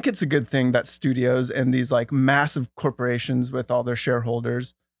don't think it's a good thing that studios and these like massive corporations with all their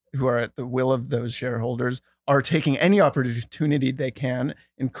shareholders who are at the will of those shareholders are taking any opportunity they can,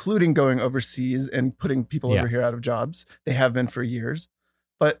 including going overseas and putting people Yeah. over here out of jobs. They have been for years.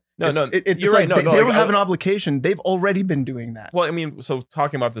 But No, it's you're like right. No, they, no, they like, don't have an obligation. They've already been doing that. Well, I mean, so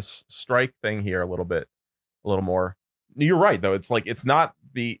talking about this strike thing here a little more. You're right, though. It's like it's not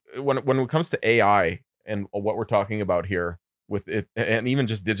when it comes to AI and what we're talking about here with it, and even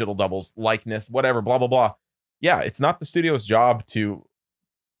just digital doubles, likeness, whatever, blah blah blah. Yeah, it's not the studio's job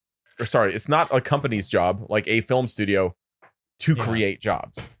it's not a company's job, like a film studio, to Yeah. create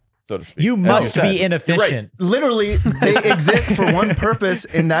jobs, so to speak. You As must said. be You're right. inefficient. Literally, they exist for one purpose,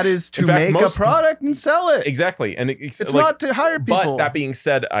 and that is to In fact, make most- a product and sell it. Exactly, and It's not to hire people. But that being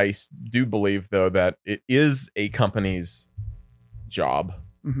said, I do believe though that it is a company's job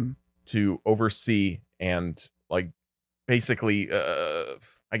Mhm. to oversee and like basically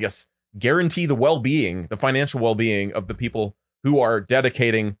I guess guarantee the financial well-being of the people who are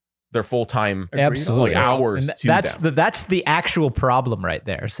dedicating their full-time Agreed. Absolutely. like hours And to that's them. that's the actual problem right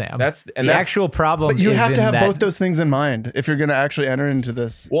there, Sam. That's the actual problem. But you is have to in have that- both those things in mind if you're going to actually enter into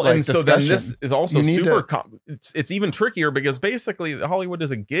this. well, like, and so then discussion. this is also You need super to- it's even trickier because basically Hollywood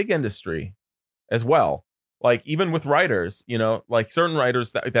is a gig industry as well. Like even with writers, like certain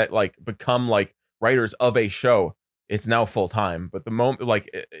writers that like become like writers of a show, it's now full time. But the moment like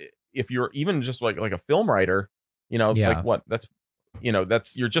if you're even just like a film writer, Yeah. like what that's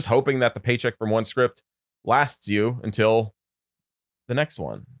you're just hoping that the paycheck from one script lasts you until the next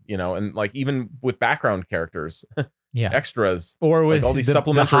one, and like even with background characters, yeah, extras, or with all these the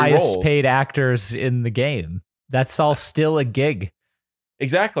supplementary highest roles. paid actors in the game. That's all still a gig.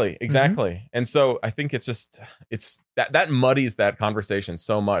 Exactly. Mm-hmm. And so I think it's that muddies that conversation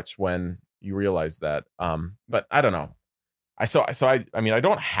so much when you realize that. But I don't know. I mean, I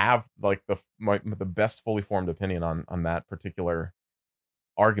don't have like the best fully formed opinion on that particular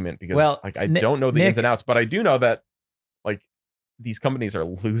argument because Well, like I Nick- don't know the Nick- ins and outs, but I do know that like these companies are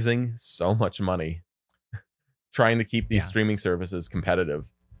losing so much money trying to keep these Yeah. streaming services competitive.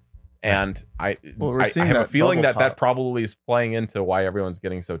 And Well, we're I seeing have a that feeling bubble that pop. probably is playing into why everyone's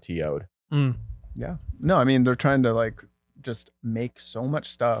getting so TO'd. Mm. Yeah. No, I mean, they're trying to like just make so much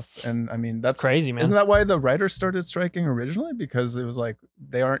stuff. And I mean, that's Crazy, man. Isn't that why the writers started striking originally? Because it was like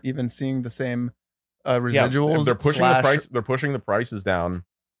they aren't even seeing the same residuals. they're pushing slash- the price. They're pushing the prices down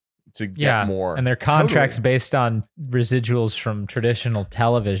to get Yeah, more. and their contracts based on residuals from traditional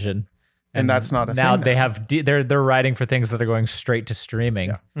television. And that's not a now thing they now. have they're writing for things that are going straight to streaming.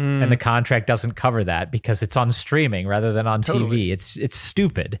 Yeah. Mm. And the contract doesn't cover that because it's on streaming rather than on Totally. TV. It's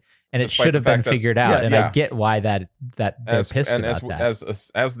stupid, and it Despite should the have been fact that- figured out. Yeah, and yeah. I get why that they're pissed about that.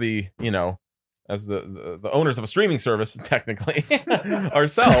 as the as the owners of a streaming service, technically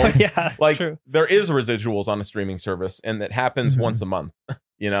ourselves, yeah, that's like true. there is residuals on a streaming service, and it happens Mhm. once a month.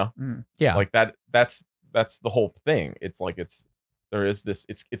 Mm. Yeah, Like that's that's the whole thing. It's like there is this.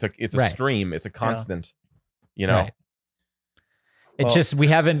 It's a Right. stream. It's a constant. You know. Right. It's just we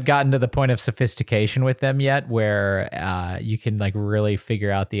haven't gotten to the point of sophistication with them yet where you can like really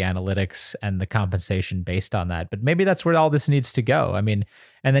figure out the analytics and the compensation based on that. But maybe that's where all this needs to go. I mean,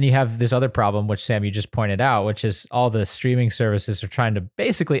 and then you have this other problem, which Sam, you just pointed out, which is all the streaming services are trying to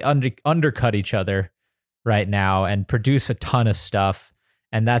basically undercut each other right now and produce a ton of stuff.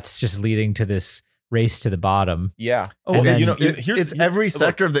 And that's just leading to this race to the bottom. Yeah. Oh, And then- it's every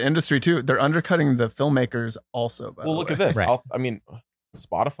sector of the industry too. They're undercutting the filmmakers also. By Well, the look way. at this. Right. I mean,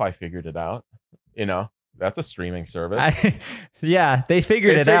 Spotify figured it out. You know, that's a streaming service. Yeah, they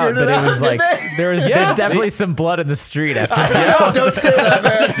figured They it out, figured but it it was out, did like they? there was Yeah, definitely some blood in the street after No, that. don't say that,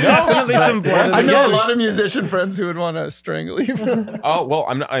 man. Definitely some blood. I know a lot of musician friends who would want to strangle you. For that. Oh well,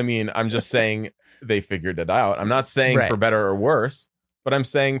 I'm just saying they figured it out. I'm not saying Right. for better or worse, but I'm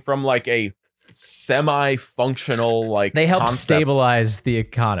saying from like a semi-functional like They help concept, stabilize the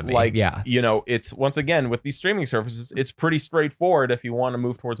economy. like yeah. you know, it's once again with these streaming services, it's pretty straightforward if you want to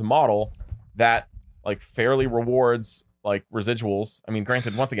move towards a model that like fairly rewards like residuals. I mean,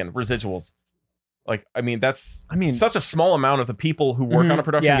 granted, once again, residuals. Like, I mean, such a small amount of the people who work on a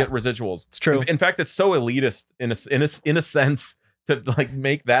production yeah. get residuals. It's true. In fact, it's so elitist in a sense to like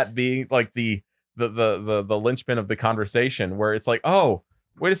make that be like the linchpin of the conversation, where it's like, oh,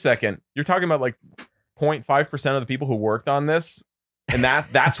 wait a second, you're talking about like 0.5% of the people who worked on this, and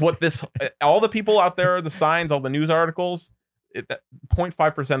that's what this all the people out there, the signs, all the news articles,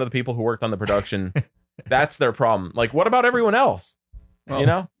 0.5% of the people who worked on the production, that's their problem. Like, what about everyone else? Well, You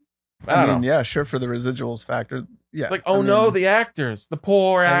know, I don't mean, know. yeah, sure, for the residuals factor. Yeah. Like, I oh mean, no, the actors, the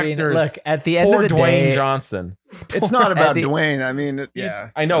poor I mean, actors. look, at the end Poor of the Dwayne day, Johnson. it's not about the- Dwayne. I mean, He's-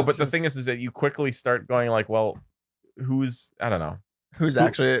 I know, but it's the thing just- is that you quickly start going like, well, who's I don't know. who's Who-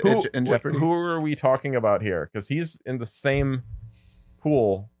 actually who, in wait, jeopardy? who are we talking about here? Because he's in the same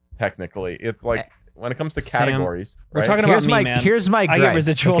pool technically. It's like when it comes to Sam, categories, we're right? talking here's about me, my man. here's my I gripe. get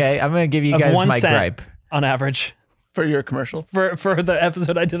residuals Okay, I'm gonna give you of guys 1 my cent. gripe. On average, For your commercial. for the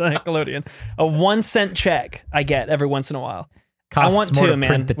episode I did on Nickelodeon, a 1 cent check I get every once in a while. Costs want more to, to man.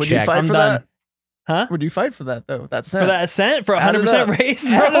 print the Would you check. fight I'm for done. that? Huh? Would you fight for that though? That For cent. that cent? For Add it 100% up.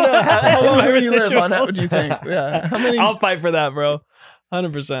 raise? I don't know. How long My do you live on that? residuals? What do you think? Yeah. How many? I'll fight for that, bro.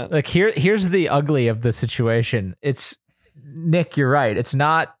 100%. Like here's the ugly of the situation. It's Nick, you're right. It's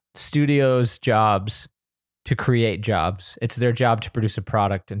not studios' jobs to create jobs. It's their job to produce a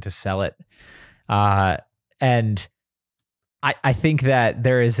product and to sell it. And I think that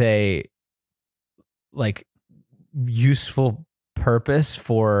there is a like useful purpose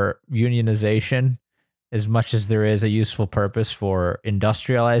for unionization as much as there is a useful purpose for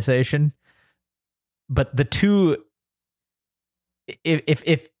industrialization. But the two,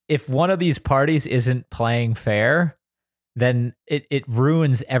 if one of these parties isn't playing fair, then it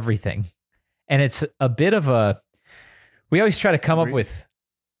ruins everything. And it's a bit of a, we always try to come up with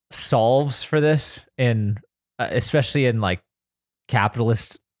solves for this in, especially in like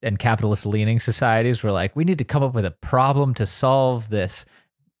capitalist leaning societies. We're like, we need to come up with a problem to solve this.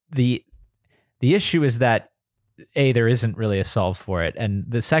 The issue is that there isn't really a solve for it. And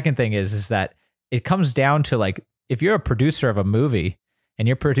the second thing is that it comes down to like, if you're a producer of a movie and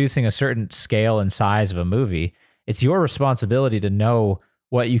you're producing a certain scale and size of a movie, it's your responsibility to know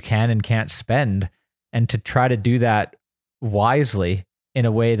what you can and can't spend and to try to do that wisely in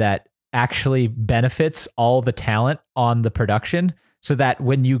a way that actually benefits all the talent on the production so that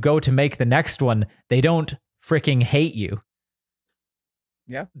when you go to make the next one, they don't freaking hate you.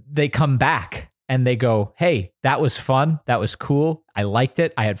 Yeah. They come back and they go, hey, that was fun. That was cool. I liked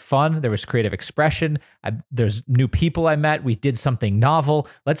it. I had fun. There was creative expression. There's new people I met. We did something novel.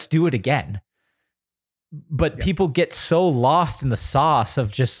 Let's do it again. But people get so lost in the sauce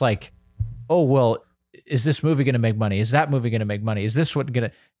of just like, oh, well, is this movie going to make money? Is that movie going to make money? Is this what going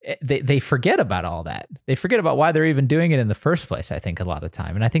to... They forget about all that. They forget about why they're even doing it in the first place, I think, a lot of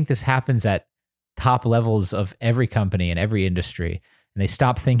time. And I think this happens at top levels of every company and every industry. And they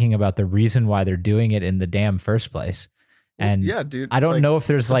stop thinking about the reason why they're doing it in the damn first place. And yeah, dude. I don't know if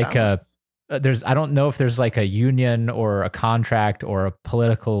there's like balance. I don't know if there's like a union or a contract or a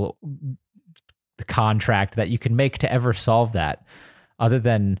political contract that you can make to ever solve that, other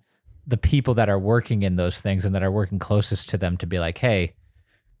than the people that are working in those things and that are working closest to them to be like, hey,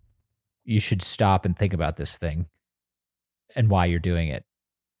 you should stop and think about this thing and why you're doing it.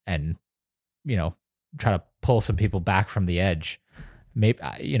 And, you know, try to pull some people back from the edge. Maybe,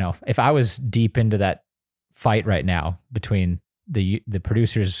 you know, if I was deep into that fight right now between the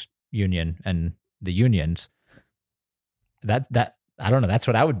producers union and the unions, that I don't know, that's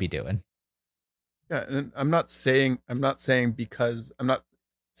what I would be doing. Yeah, and I'm not saying because I'm not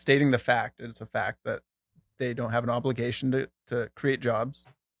stating the fact. It's a fact that they don't have an obligation to create jobs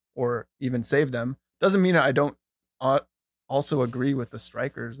or even save them. Doesn't mean I don't also agree with the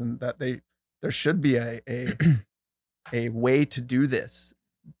strikers and that there should be a way to do this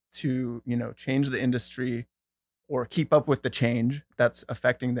to, change the industry or keep up with the change that's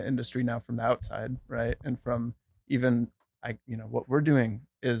affecting the industry now from the outside, right? And from even what we're doing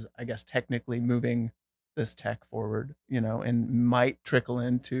is, I guess, technically moving this tech forward, and might trickle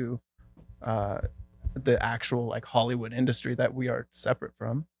into the actual like Hollywood industry that we are separate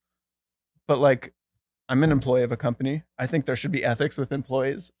from. But like, I'm an employee of a company. I think there should be ethics with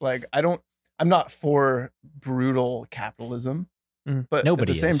employees. Like, I'm not for brutal capitalism, but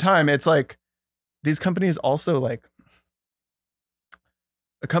Nobody at the same is. time, it's like these companies also like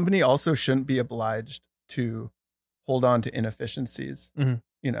a company also shouldn't be obliged to hold on to inefficiencies,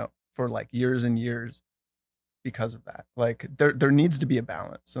 for like years and years because of that. Like there needs to be a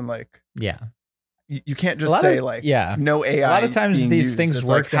balance, and like Yeah. you can't just say like no AI. A lot of times being these used. things It's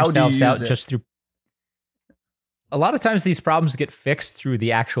work like, how do you themselves out use it? just through. A lot of times these problems get fixed through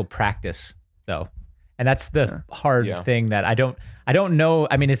the actual practice, though, and that's the hard thing that I don't know.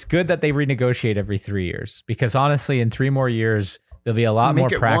 I mean, it's good that they renegotiate every 3 years, because honestly, in 3 more years there'll be a lot more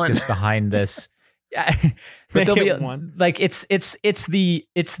practice behind this. Yeah, but there'll be like it's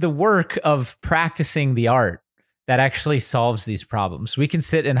the work of practicing the art that actually solves these problems. We can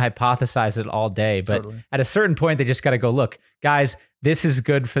sit and hypothesize it all day, but at a certain point, they just got to go, look, guys, this is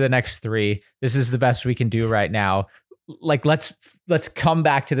good for the next 3. This is the best we can do right now. Like, let's come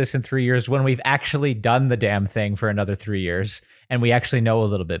back to this in 3 years when we've actually done the damn thing for another 3 years and we actually know a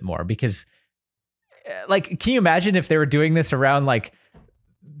little bit more. Because, like, can you imagine if they were doing this around like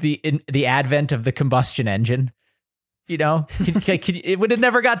the advent of the combustion engine? It would have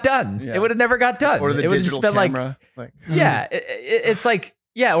never got done. Yeah. It would have never got done. Or the it would have digital just been camera. it's like,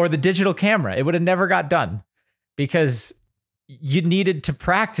 or the digital camera. It would have never got done because you needed to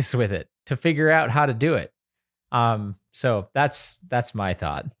practice with it to figure out how to do it. So that's my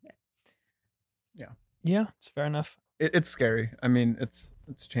thought. Yeah, it's fair enough. It's scary. I mean, it's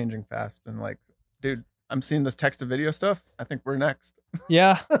changing fast, and like, dude, I'm seeing this text to video stuff. I think we're next.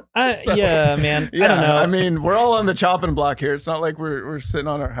 Yeah, yeah, man. Yeah, I don't know. I mean, we're all on the chopping block here. It's not like we're sitting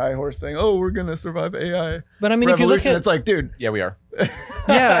on our high horse saying, "Oh, we're gonna survive AI." But I mean, if you look at, it's like, dude, Yeah, we are.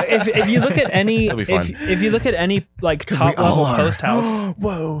 yeah, if you look at any, It'll be fine. if you look at any like top level post house,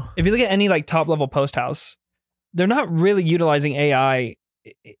 Whoa. if you look at any like top level post house, they're not really utilizing AI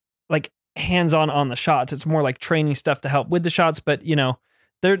like hands on the shots. It's more like training stuff to help with the shots, but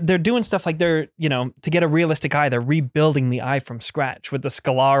they're doing stuff like they're, to get a realistic eye, they're rebuilding the eye from scratch with the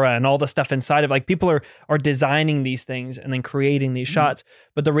Scalara and all the stuff inside of, like, people are designing these things and then creating these shots.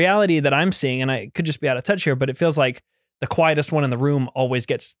 But the reality that I'm seeing, and I could just be out of touch here, but it feels like the quietest one in the room always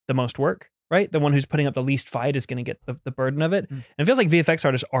gets the most work, right? The one who's putting up the least fight is going to get the burden of it. And it feels like VFX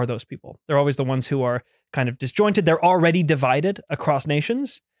artists are those people. They're always the ones who are kind of disjointed. They're already divided across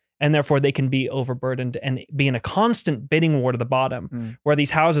nations, and therefore they can be overburdened and be in a constant bidding war to the bottom, where these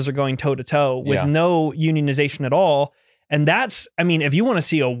houses are going toe to toe with no unionization at all. And that's, I mean, if you want to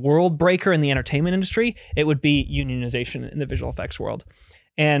see a world breaker in the entertainment industry, it would be unionization in the visual effects world.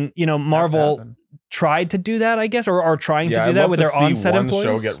 And, Marvel tried to do that, I guess, or are trying to do that with their on-set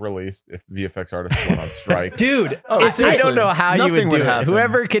employees. Show get released if the VFX artists went on strike. Dude, I don't know how you would do it. happen.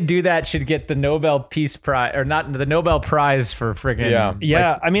 Whoever could do that should get the Nobel Peace Prize, or not the Nobel Prize for friggin'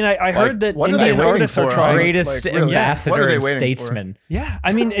 Yeah, I mean, I heard that what are they Indian waiting artists are for? trying. greatest Like, really? What ambassador are they and waiting for? statesman. Yeah,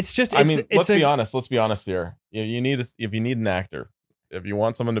 I mean, it's just. I mean, let's be honest. Let's be honest here. If you need an actor, if you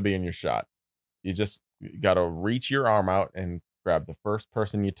want someone to be in your shot, you just got to reach your arm out and grab the first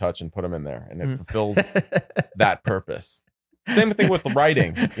person you touch and put them in there, and it fulfills that purpose. Same thing with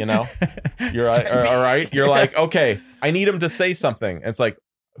writing. You're all right. You're like, okay, I need him to say something. And it's like,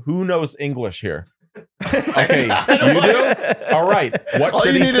 who knows English here? Okay, you do. All right, what All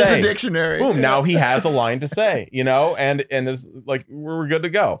should you he need is say? a dictionary. Boom! Now he has a line to say. And is like, we're good to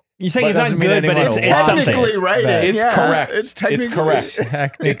go. You say But he's doesn't not mean good, but anyone it's will watch something. technically writing. Right. It's correct. It's technically It's correct.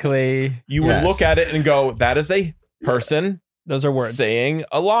 Technically, You would look at it and go, that is a person Those are words. saying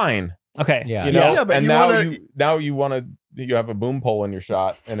a line. Okay. Yeah. Yeah, but and you now you have a boom pole in your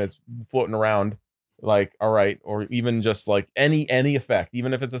shot and it's floating around. Like, all right, or even just like any effect,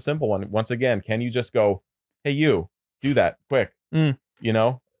 even if it's a simple one. Once again, can you just go, hey, you do that quick?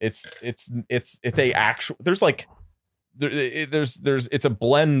 It's a actual. There's like. It's a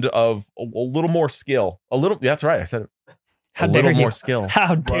blend of a little more skill, a little. That's right. I said it. How a dare little you? more skill.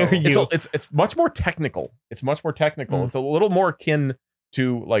 How dare you? It's much more technical. It's much more technical. It's a little more akin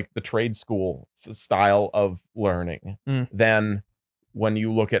to like the trade school style of learning than when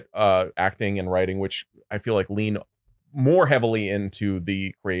you look at acting and writing, which I feel like lean more heavily into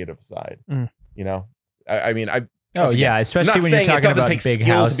the creative side. You know, I mean, especially when you're talking about big skill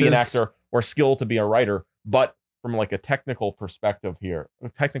houses. to be an actor or skill to be a writer, but from like a technical perspective,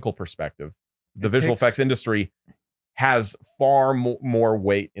 the visual effects industry has far more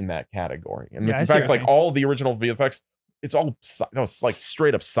weight in that category. And in fact, like all the original VFX, it's all like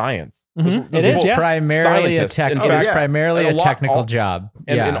straight up science. It is primarily a primarily a technical job.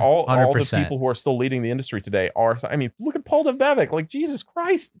 And all the people who are still leading the industry today are. I mean, look at Paul Debevec. Like Jesus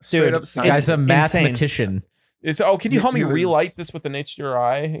Christ, straight up science. Guy's a mathematician. Can you help me relight this with an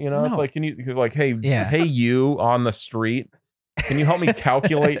HDRI? You know, it's like, can you like, hey, you on the street, can you help me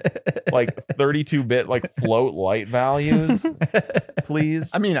calculate like 32-bit like float light values,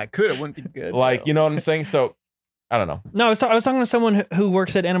 please? I mean, I could. It wouldn't be good. Like, you know what I'm saying? So, I don't know. No, I was talking to someone who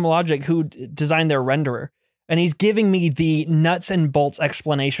works at Animalogic who designed their renderer, and he's giving me the nuts and bolts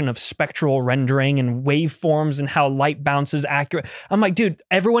explanation of spectral rendering and waveforms and how light bounces accurate. I'm like, dude,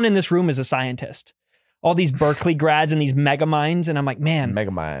 everyone in this room is a scientist. All these Berkeley grads and these mega minds. And I'm like, man, mega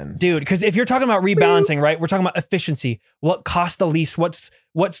minds, dude, because if you're talking about rebalancing, right, we're talking about efficiency. What costs the least? What's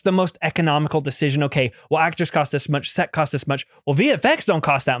the most economical decision? Okay, well, actors cost this much, set costs this much. Well, VFX don't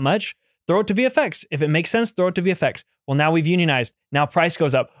cost that much. Throw it to VFX. If it makes sense, throw it to VFX. Well, now we've unionized. Now price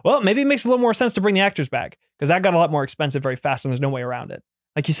goes up. Well, maybe it makes a little more sense to bring the actors back because that got a lot more expensive very fast and there's no way around it.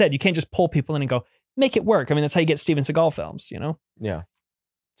 Like you said, you can't just pull people in and go, make it work. I mean, that's how you get Steven Seagal films, you know? Yeah.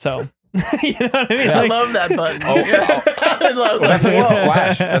 So... you know what I mean? I love that button. That's how you get the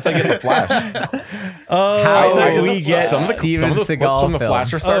Flash. That's how you get the Flash. How do we get some of those Steven clips Seagal from the Flash are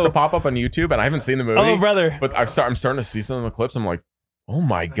films? starting to pop up on YouTube, and I haven't seen the movie. Oh, brother! But I'm starting to see some of the clips. I'm like, oh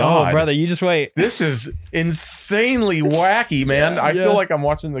my god, oh, brother! You just wait. This is insanely wacky, man. I feel like I'm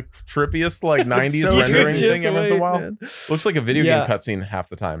watching the trippiest like '90s so rendering true. thing every once in a while. Man. Looks like a video game cutscene half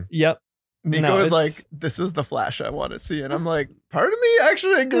the time. Yep. Nico is like, this is the Flash I want to see. And I'm like, part of me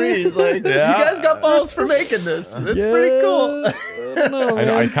actually agrees. Like, you guys got balls for making this. It's pretty cool.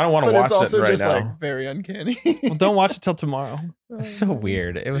 I kind of want to watch it's also it right just now. like very uncanny. Well, don't watch it till tomorrow. It's so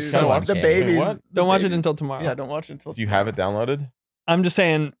weird. It was Dude, so the uncanny. babies. What? Don't watch it until tomorrow. Yeah, don't watch it until Do you have it downloaded? I'm just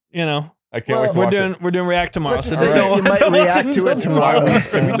saying, you know, I can't wait to watch it. we're doing React tomorrow. Let's So just say don't, you might don't watch react to until it tomorrow.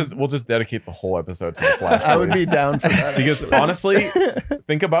 We'll just dedicate the whole episode to the Flash. I would be down for that. Because actually. honestly,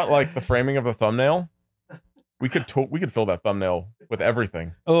 think about like the framing of the thumbnail. We could fill that thumbnail with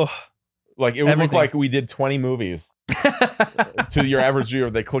everything. Oh, Like it would look Everything. like we did 20 movies. To your average viewer,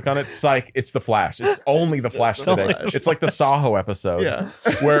 they click on it, psych, it's the Flash. It's only the Flash the today. Flash. It's like the Saho episode, Yeah.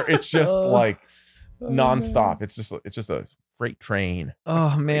 where it's just like Oh, nonstop. It's just a freight train.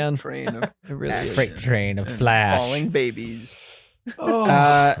 oh man, Train of it really is. Freight train of and Flash. falling babies. Oh.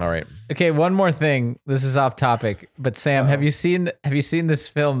 All right, Okay, one more thing. This is off topic, but Sam, Uh-oh. have you seen this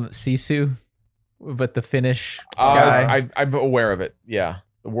film Sisu, with the Finnish guy? I'm aware of it. Yeah,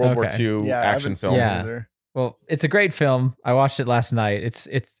 the World War Okay. II Yeah, I action haven't seen film. it Yeah. either. Well, it's a great film. I watched it last night.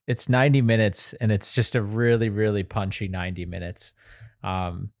 It's 90 minutes, and it's just a really, really punchy 90 minutes.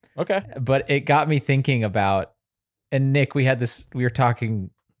 Okay. But it got me thinking about, and Nick, we were talking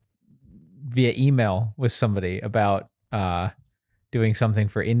via email with somebody about doing something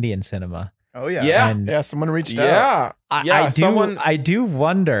for Indian cinema. Oh yeah. Yeah. And Yeah, someone reached out. Yeah. I do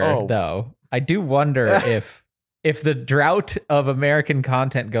wonder Oh. though. I do wonder if the drought of American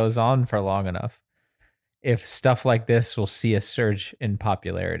content goes on for long enough, if stuff like this will see a surge in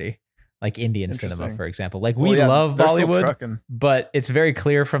popularity, like Indian cinema, Interesting. for example. Like Well, we yeah, love they're still Bollywood, trucking. but it's very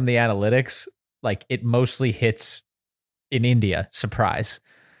clear from the analytics, like it mostly hits in India. Surprise.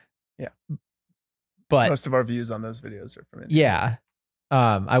 Yeah. But Most of our views on those videos are from India. yeah.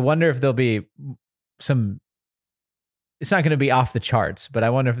 I wonder if there'll be some, it's not going to be off the charts, but I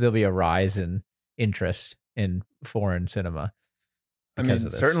wonder if there'll be a rise in interest in foreign cinema. I mean, because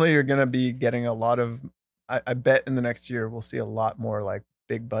of this. certainly you're going to be getting a lot of, I bet in the next year we'll see a lot more like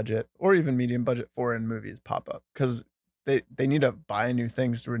big budget or even medium budget foreign movies pop up because they need to buy new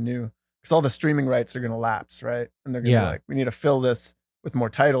things to renew because all the streaming rights are going to lapse, right? And they're going to Yeah. be like, we need to fill this with more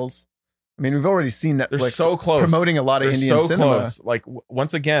titles. I mean, we've already seen They're Netflix so close. promoting a lot of They're Indian so cinema. close. Like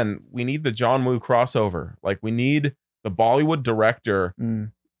once again, we need the John Woo crossover. Like we need the Bollywood director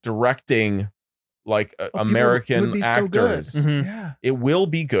Mm. directing like Oh, people American would be so good. actors. Mhm. Yeah. It will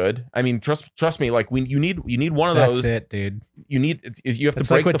be good. I mean, trust me. Like you need one of That's those. it, dude. You have to It's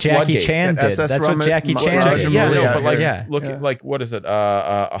break like what the Jackie floodgates. Chan Yeah, did. SS That's what Raman- Jackie Ma- Chan Rajamouli, did. Yeah, Yeah, but like yeah. look Yeah. at like what is it?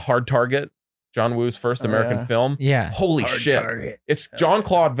 A Hard Target, John Woo's first Oh, American yeah. film. Yeah. Holy Hard shit! Target. It's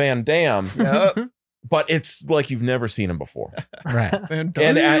Jean-Claude Van Damme Yep. but it's like you've never seen him before. Right. Man,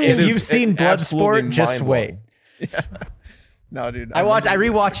 And don't you? You've seen absolutely Bloodsport? Just wait. mind-blowing. No, dude. I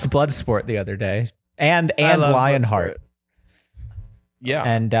rewatched Bloodsport the other day, and I love Lionheart, Yeah.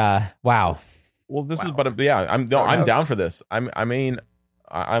 and wow. Well, this is, Wow. but yeah, I'm Roadhouse. down for this. I'm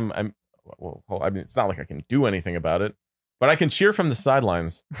well, I mean, it's not like I can do anything about it, but I can cheer from the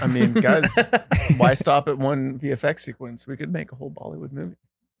sidelines. I mean, guys, why stop at one VFX sequence? We could make a whole Bollywood movie.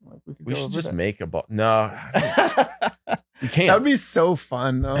 Like, We go should over just that. make no, we can't. That would be so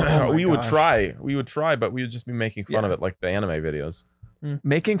fun, though. Oh my we would gosh. try. We would try, but we would just be making fun Yeah. of it like the anime videos.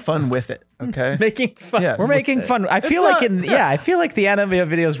 Making fun with it. Okay. Making fun. Yes. We're making fun. I feel It's like not- I feel like the anime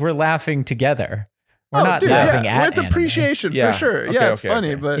videos we're laughing together. We're not dude, laughing yeah. at It's anime. appreciation Yeah. for sure. Okay, Yeah, it's okay,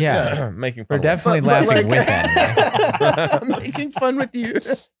 funny, okay. but Yeah. Making We're fun. definitely But laughing with anime. making fun with you.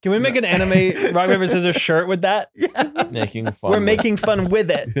 Can we make an anime rock paper scissors shirt with that? Yeah. making fun. We're with- making fun with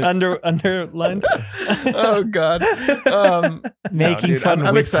it. Underlined. Oh God. Making dude, fun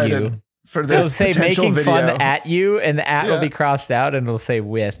I'm with excited you. for It'll this say potential making video fun at you, and the at will Yeah. be crossed out, and it'll say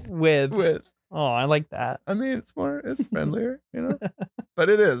with. with. Oh, I like that. I mean, it's friendlier, you know. But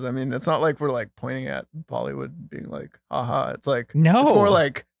it is. I mean, it's not like we're like pointing at Bollywood, being like, haha. It's like No. It's more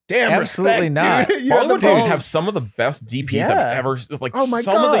like, damn, Absolutely respect, not. Dude. You have the Bollywood movies balls. have some of the best DPs Yeah. I've ever. Like Oh my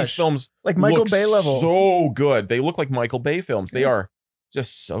some of these gosh. films, like Michael look Bay level. so good. They look like Michael Bay films. They Yeah. are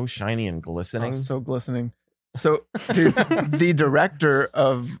just so shiny and Oh, glistening. so glistening. So, dude, the director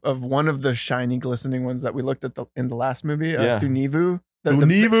of one of the shiny, glistening ones that we looked at in the last movie, Yeah. Thunivu, the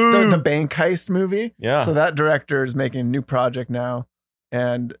Thunivu. the bank heist movie. Yeah. So that director is making a new project now,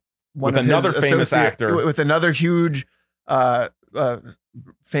 and one With of his another famous associate- actor. with another huge,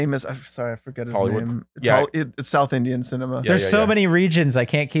 famous. I'm sorry, I forget his Hollywood. name. Yeah. It's South Indian cinema. Yeah, There's so yeah. many regions, I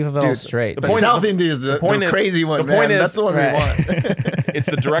can't keep them all Dude, straight. the But point- South India is the point is- crazy one. the point man. is- That's the one Right. we want. It's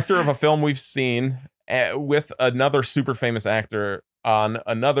the director of a film we've seen with another super famous actor on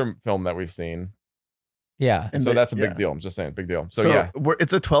another film that we've seen. Yeah. And So they- that's a big yeah. deal. I'm just saying, big deal. So, So yeah.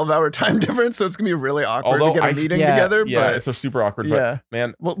 it's a 12-hour time difference, so it's gonna be really awkward Although to get a I- meeting yeah, together. Yeah, but it's so super awkward. yeah, But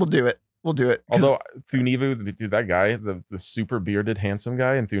man, we'll do it. We'll do it. 'Cause although Thunivu, dude, that guy, the super bearded, handsome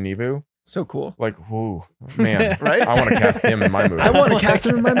guy in Thunivu, so cool, like, whoo, man, right? I want to cast him in my movie. I want to cast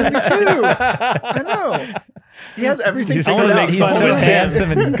him in my movie too. I know. He has everything He's figured wanna out. make so, fun of him.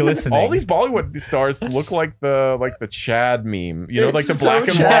 handsome and glistening. All these Bollywood stars look like the Chad meme. You know, It's like the so black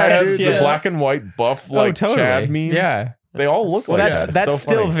and Chad, white, dude, the yes. black and white buff Oh, like totally. Chad meme. Yeah. They all look Well, like that's that. that's It's so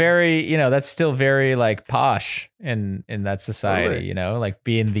still funny. very, that's still very like posh in that society, Totally. like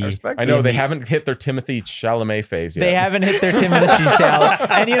being I the. respect I know it. they haven't hit their Timothy Chalamet phase yet. They haven't hit their Timothy Chalamet,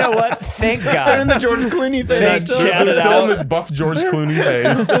 and you know what? Thank God. They're in the George Clooney They phase. still- They're Shout still it in the buff George Clooney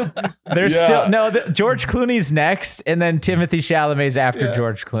phase. There's Yeah. still George Clooney's next, and then Timothy Chalamet's after Yeah.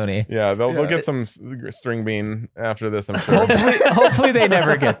 George Clooney. Yeah, they'll Yeah. get some string bean after this, I'm sure. Hopefully they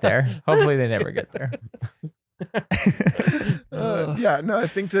never get there. Hopefully they never get there. Yeah, no, I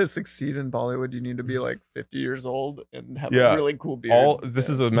think to succeed in Bollywood, you need to be like 50 years old and have Yeah. a really cool beard. All this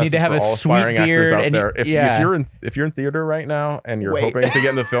is a need message to have for a all sweet aspiring actors beard out and- there. If yeah. you're in theater right now and you're Wait. hoping to get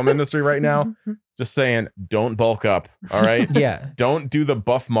in the film industry right now, just saying, don't bulk up. All right, Yeah. don't do the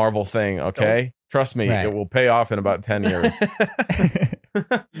buff Marvel thing. Okay, trust me, Right. it will pay off in about 10 years.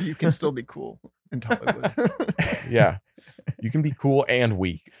 You can still be cool in Hollywood. Yeah, you can be cool and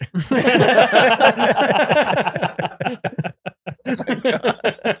weak.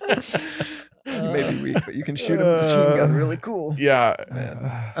 You may be weak, but you can shoot a gun really cool. Yeah,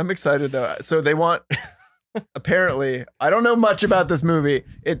 Man, I'm excited though. So they want apparently, I don't know much about this movie.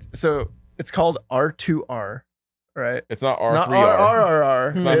 It's called R2R, right? it's not Not R3R.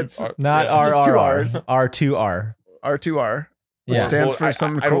 RRR. not It's Not yeah, just two RRR. Rs. R2R. R2R. Which Yeah. stands for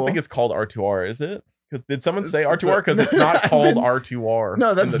something I don't cool. think it's called R2R, is it? Because did someone say It's- R2R? Because it's not I've called been- R2R.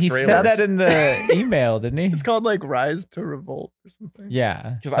 No, that's- in the He trailer. said that in the email, didn't he? It's called like Rise to Revolt or something.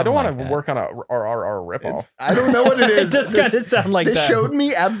 Yeah. Because I don't want something to like that. work on a RRR ripoff. It's, I don't know what it It is. does kind of sound like They that. showed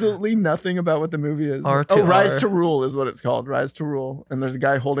me absolutely nothing about what the movie is. R2R. Oh, Rise to Rule is what it's called. Rise to Rule. And there's a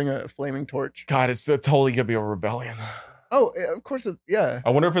guy holding a flaming torch. God, it's totally gonna be a rebellion. Oh, yeah, of course. Yeah.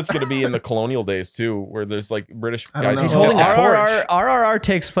 I wonder if it's gonna be in the colonial days too, where there's like British I don't guys know. who's Well, holding a RRR, torch. RRR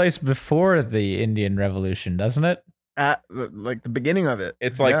takes place before the Indian Revolution, doesn't it? At like the beginning of it.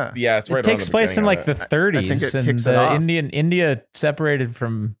 It's like Yeah. it's right. It takes place in like the 30s, think it and kicks it the off. India separated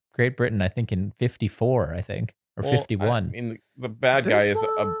from Great Britain, I think, in 54, I think, or Well, 51. I mean, the bad guy This is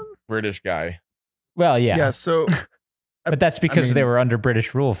a one? British guy. Well, yeah, Yeah. So but that's because mean, they were under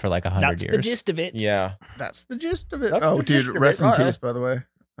British rule for like 100 That's years. the gist of it. Yeah. that's the gist of it. That's Oh, the dude, gist of rest it. in Alright. peace, by the way.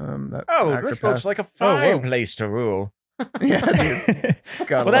 That Oh, actor this looks passed. like a Oh, fine whoa. place to rule. Yeah, dude.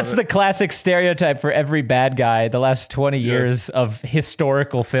 God, Well, that's the classic stereotype for every bad guy. The last 20 years of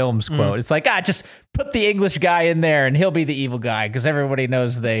historical films quote. It's like, just put the English guy in there and he'll be the evil guy because everybody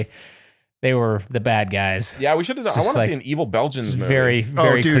knows they were the bad guys. Yeah, we should have. I want to see an evil Belgians movie. Very,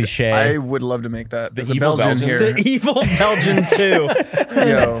 very dude, cliche. I would love to make that. The There's a evil Belgian Belgians? here. The evil Belgians too.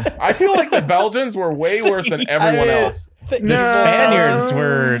 Yo. I feel like the Belgians were way worse than everyone else. The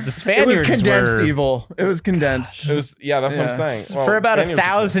Spaniards It was condensed were, evil. It was condensed. It was, that's what I'm saying. Well, for about Spaniards-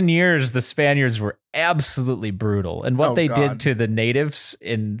 1,000 years, the Spaniards were absolutely brutal, and what Oh, they God. did to the natives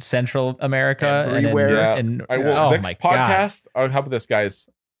in Central America Everywhere. Yeah. and All right, well, oh next my God. podcast. How about this, guys?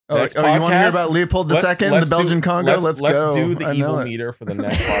 Oh, Next you want to hear podcast, about Leopold II, let's the Belgian do, Congo? Let's go. Let's do the I know evil it. meter for the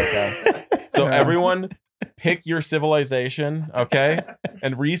next podcast. So Yeah. everyone, pick your civilization, okay,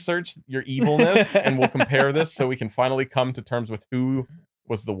 and research your evilness, and we'll compare this so we can finally come to terms with who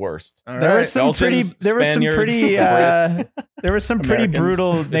was the worst. All There were right. some pretty. Belgians, There were some Spaniards, pretty. Brits. There were some pretty Americans.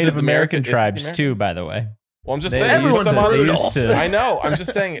 brutal Is it Native the American American- is it the tribes too. Americans? By the way, Well, I'm just They saying. used Everyone's to- some they other- used to- I know. I'm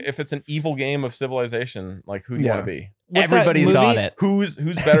just saying, if it's an evil game of civilization, like who do you Yeah. want to be? What's that everybody's movie? on it. Who's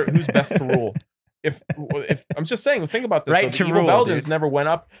better? Who's best to rule? If I'm just saying, think about this. Right though, the to evil rule, Belgians dude. never went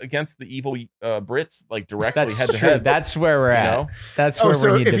up against the evil Brits like directly That's head to true. head. That's where we're at. know? That's Oh, where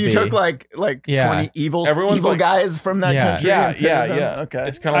so we need if to you be. took like Yeah. 20 evil Everyone's like- guys from that Yeah. country, Yeah, and pitted them? yeah. Okay,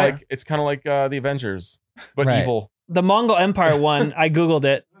 It's kind of like the Avengers, but Right. evil. The Mongol Empire one. I googled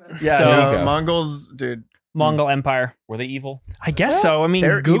it. yeah. So- There you no, go. Mongols, dude. Mongol Empire. Were they evil? I guess so. I mean,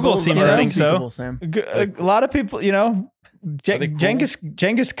 They're Google evil, seems but to think so. unspeakable, Sam. A lot of people, Are they cool?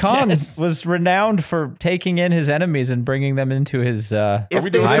 Genghis Khan Yes. was renowned for taking in his enemies and bringing them into his. If Are we they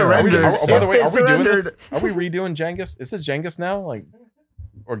doing this? surrendered, By the if way, they are we doing surrendered, this? Are we redoing Genghis? Is this Genghis now, like,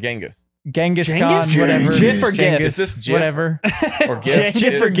 or Genghis? Genghis Genghis? Khan, whatever. Jif or Gif? Genghis, Is this Jif? whatever. Or Gif?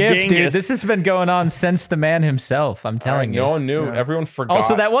 Genghis or Gif, dude. Genghis. This has been going on since the man himself. I'm telling you. No one knew. Yeah. Everyone forgot.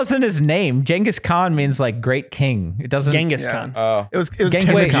 Also, that wasn't his name. Genghis Khan means like great king. It doesn't. Genghis Yeah. Khan. it was Genghis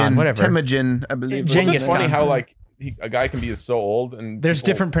Temujin. Khan, whatever. Temujin, I believe. was It's his just Genghis name. funny Khan. how like a guy can be so old and There's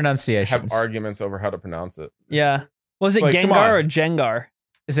people different pronunciations. have arguments over how to pronounce it. Yeah. Was it Like, come Gengar on. or Jengar?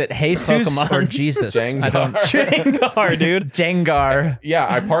 Is it Jesus Pokemon. or Jesus? I don't. Jengar, dude. Jengar. Yeah,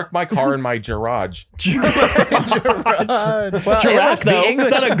 I parked my car in my garage. Gerard. Well, Giraffe, look, though. It's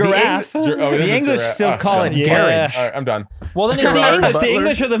not a giraffe. Oh, it is The a English giraffe. still Ah, call shut it up. Yeah. garage. All right, I'm done. Well, then it's the Gerard English. Butler. The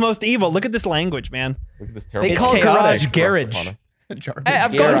English are the most evil. Look at this language, man. Look at this They terrible. It's call chaotic. garage garage. Garbage. Hey,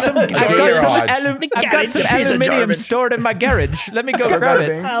 I've Garage. got some. Garage. I've got some Piece of aluminium garbage. stored in my garage. Let me go Got grab it.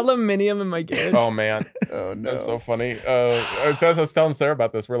 savings. Aluminium in my garage. Oh man, Oh no. that's so funny. As I was telling Sarah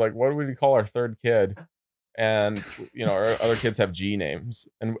about this, we're like, what do we call our third kid? And our other kids have G names,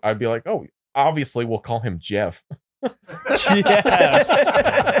 and I'd be like, oh, obviously we'll call him Jeff.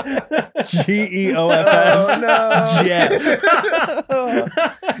 GEOFF. Oh no.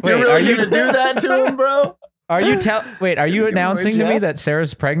 Wait, You're really are you gonna do that to him, bro? Are you Wait, are you Give him away, announcing to me Jeff? that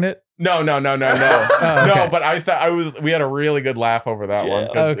Sarah's pregnant? No. okay. No, but I thought we had a really good laugh over that one.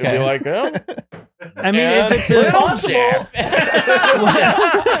 'cause it'd be Okay. like, oh, I mean, and if it's little impossible, Jeff.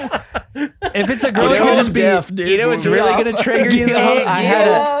 if it's a girl, They it call could him just be. Gaff, dude. You know what's Get really off. going to trigger you though? Get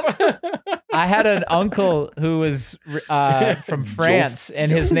I had an uncle who was from France, and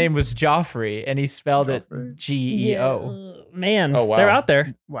his name was Joffrey, and he spelled it Joffrey. Geo. Man, Oh, wow. they're out there.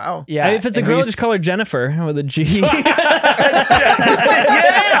 Wow. Yeah, If it's a and girl, he's- just call her Jennifer with a G.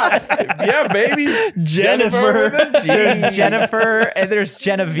 yeah, baby, Jennifer. with a G. there's Jennifer, and there's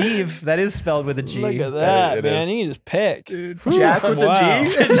Genevieve. That is spelled with a G. Look at that, It man. is. You just pick. Dude, Jack with Wow. a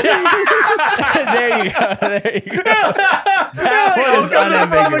G. There you go. There you go. Yeah, That like, was open up on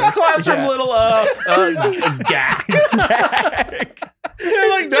the unambiguous. classroom Yeah. little gack.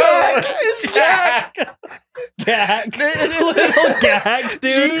 Like, no, Jack. it's Jack. Gag. Little gag,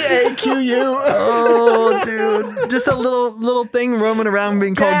 dude. GAQU. Oh, dude. Just a little thing roaming around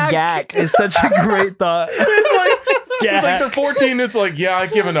being called Gak is such a great thought. It's like the 14. It's like, yeah,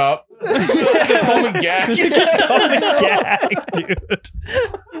 I've given up. Just call me Gack. Call me Gag, dude.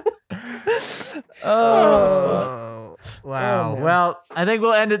 Oh, wow. man. Well, I think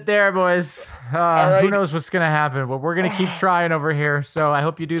we'll end it there, boys. right. Who knows what's going to happen, but we're going to keep trying over here. So I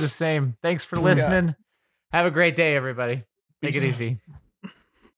hope you do the same. Thanks for listening. Have a great day, everybody. Take it easy.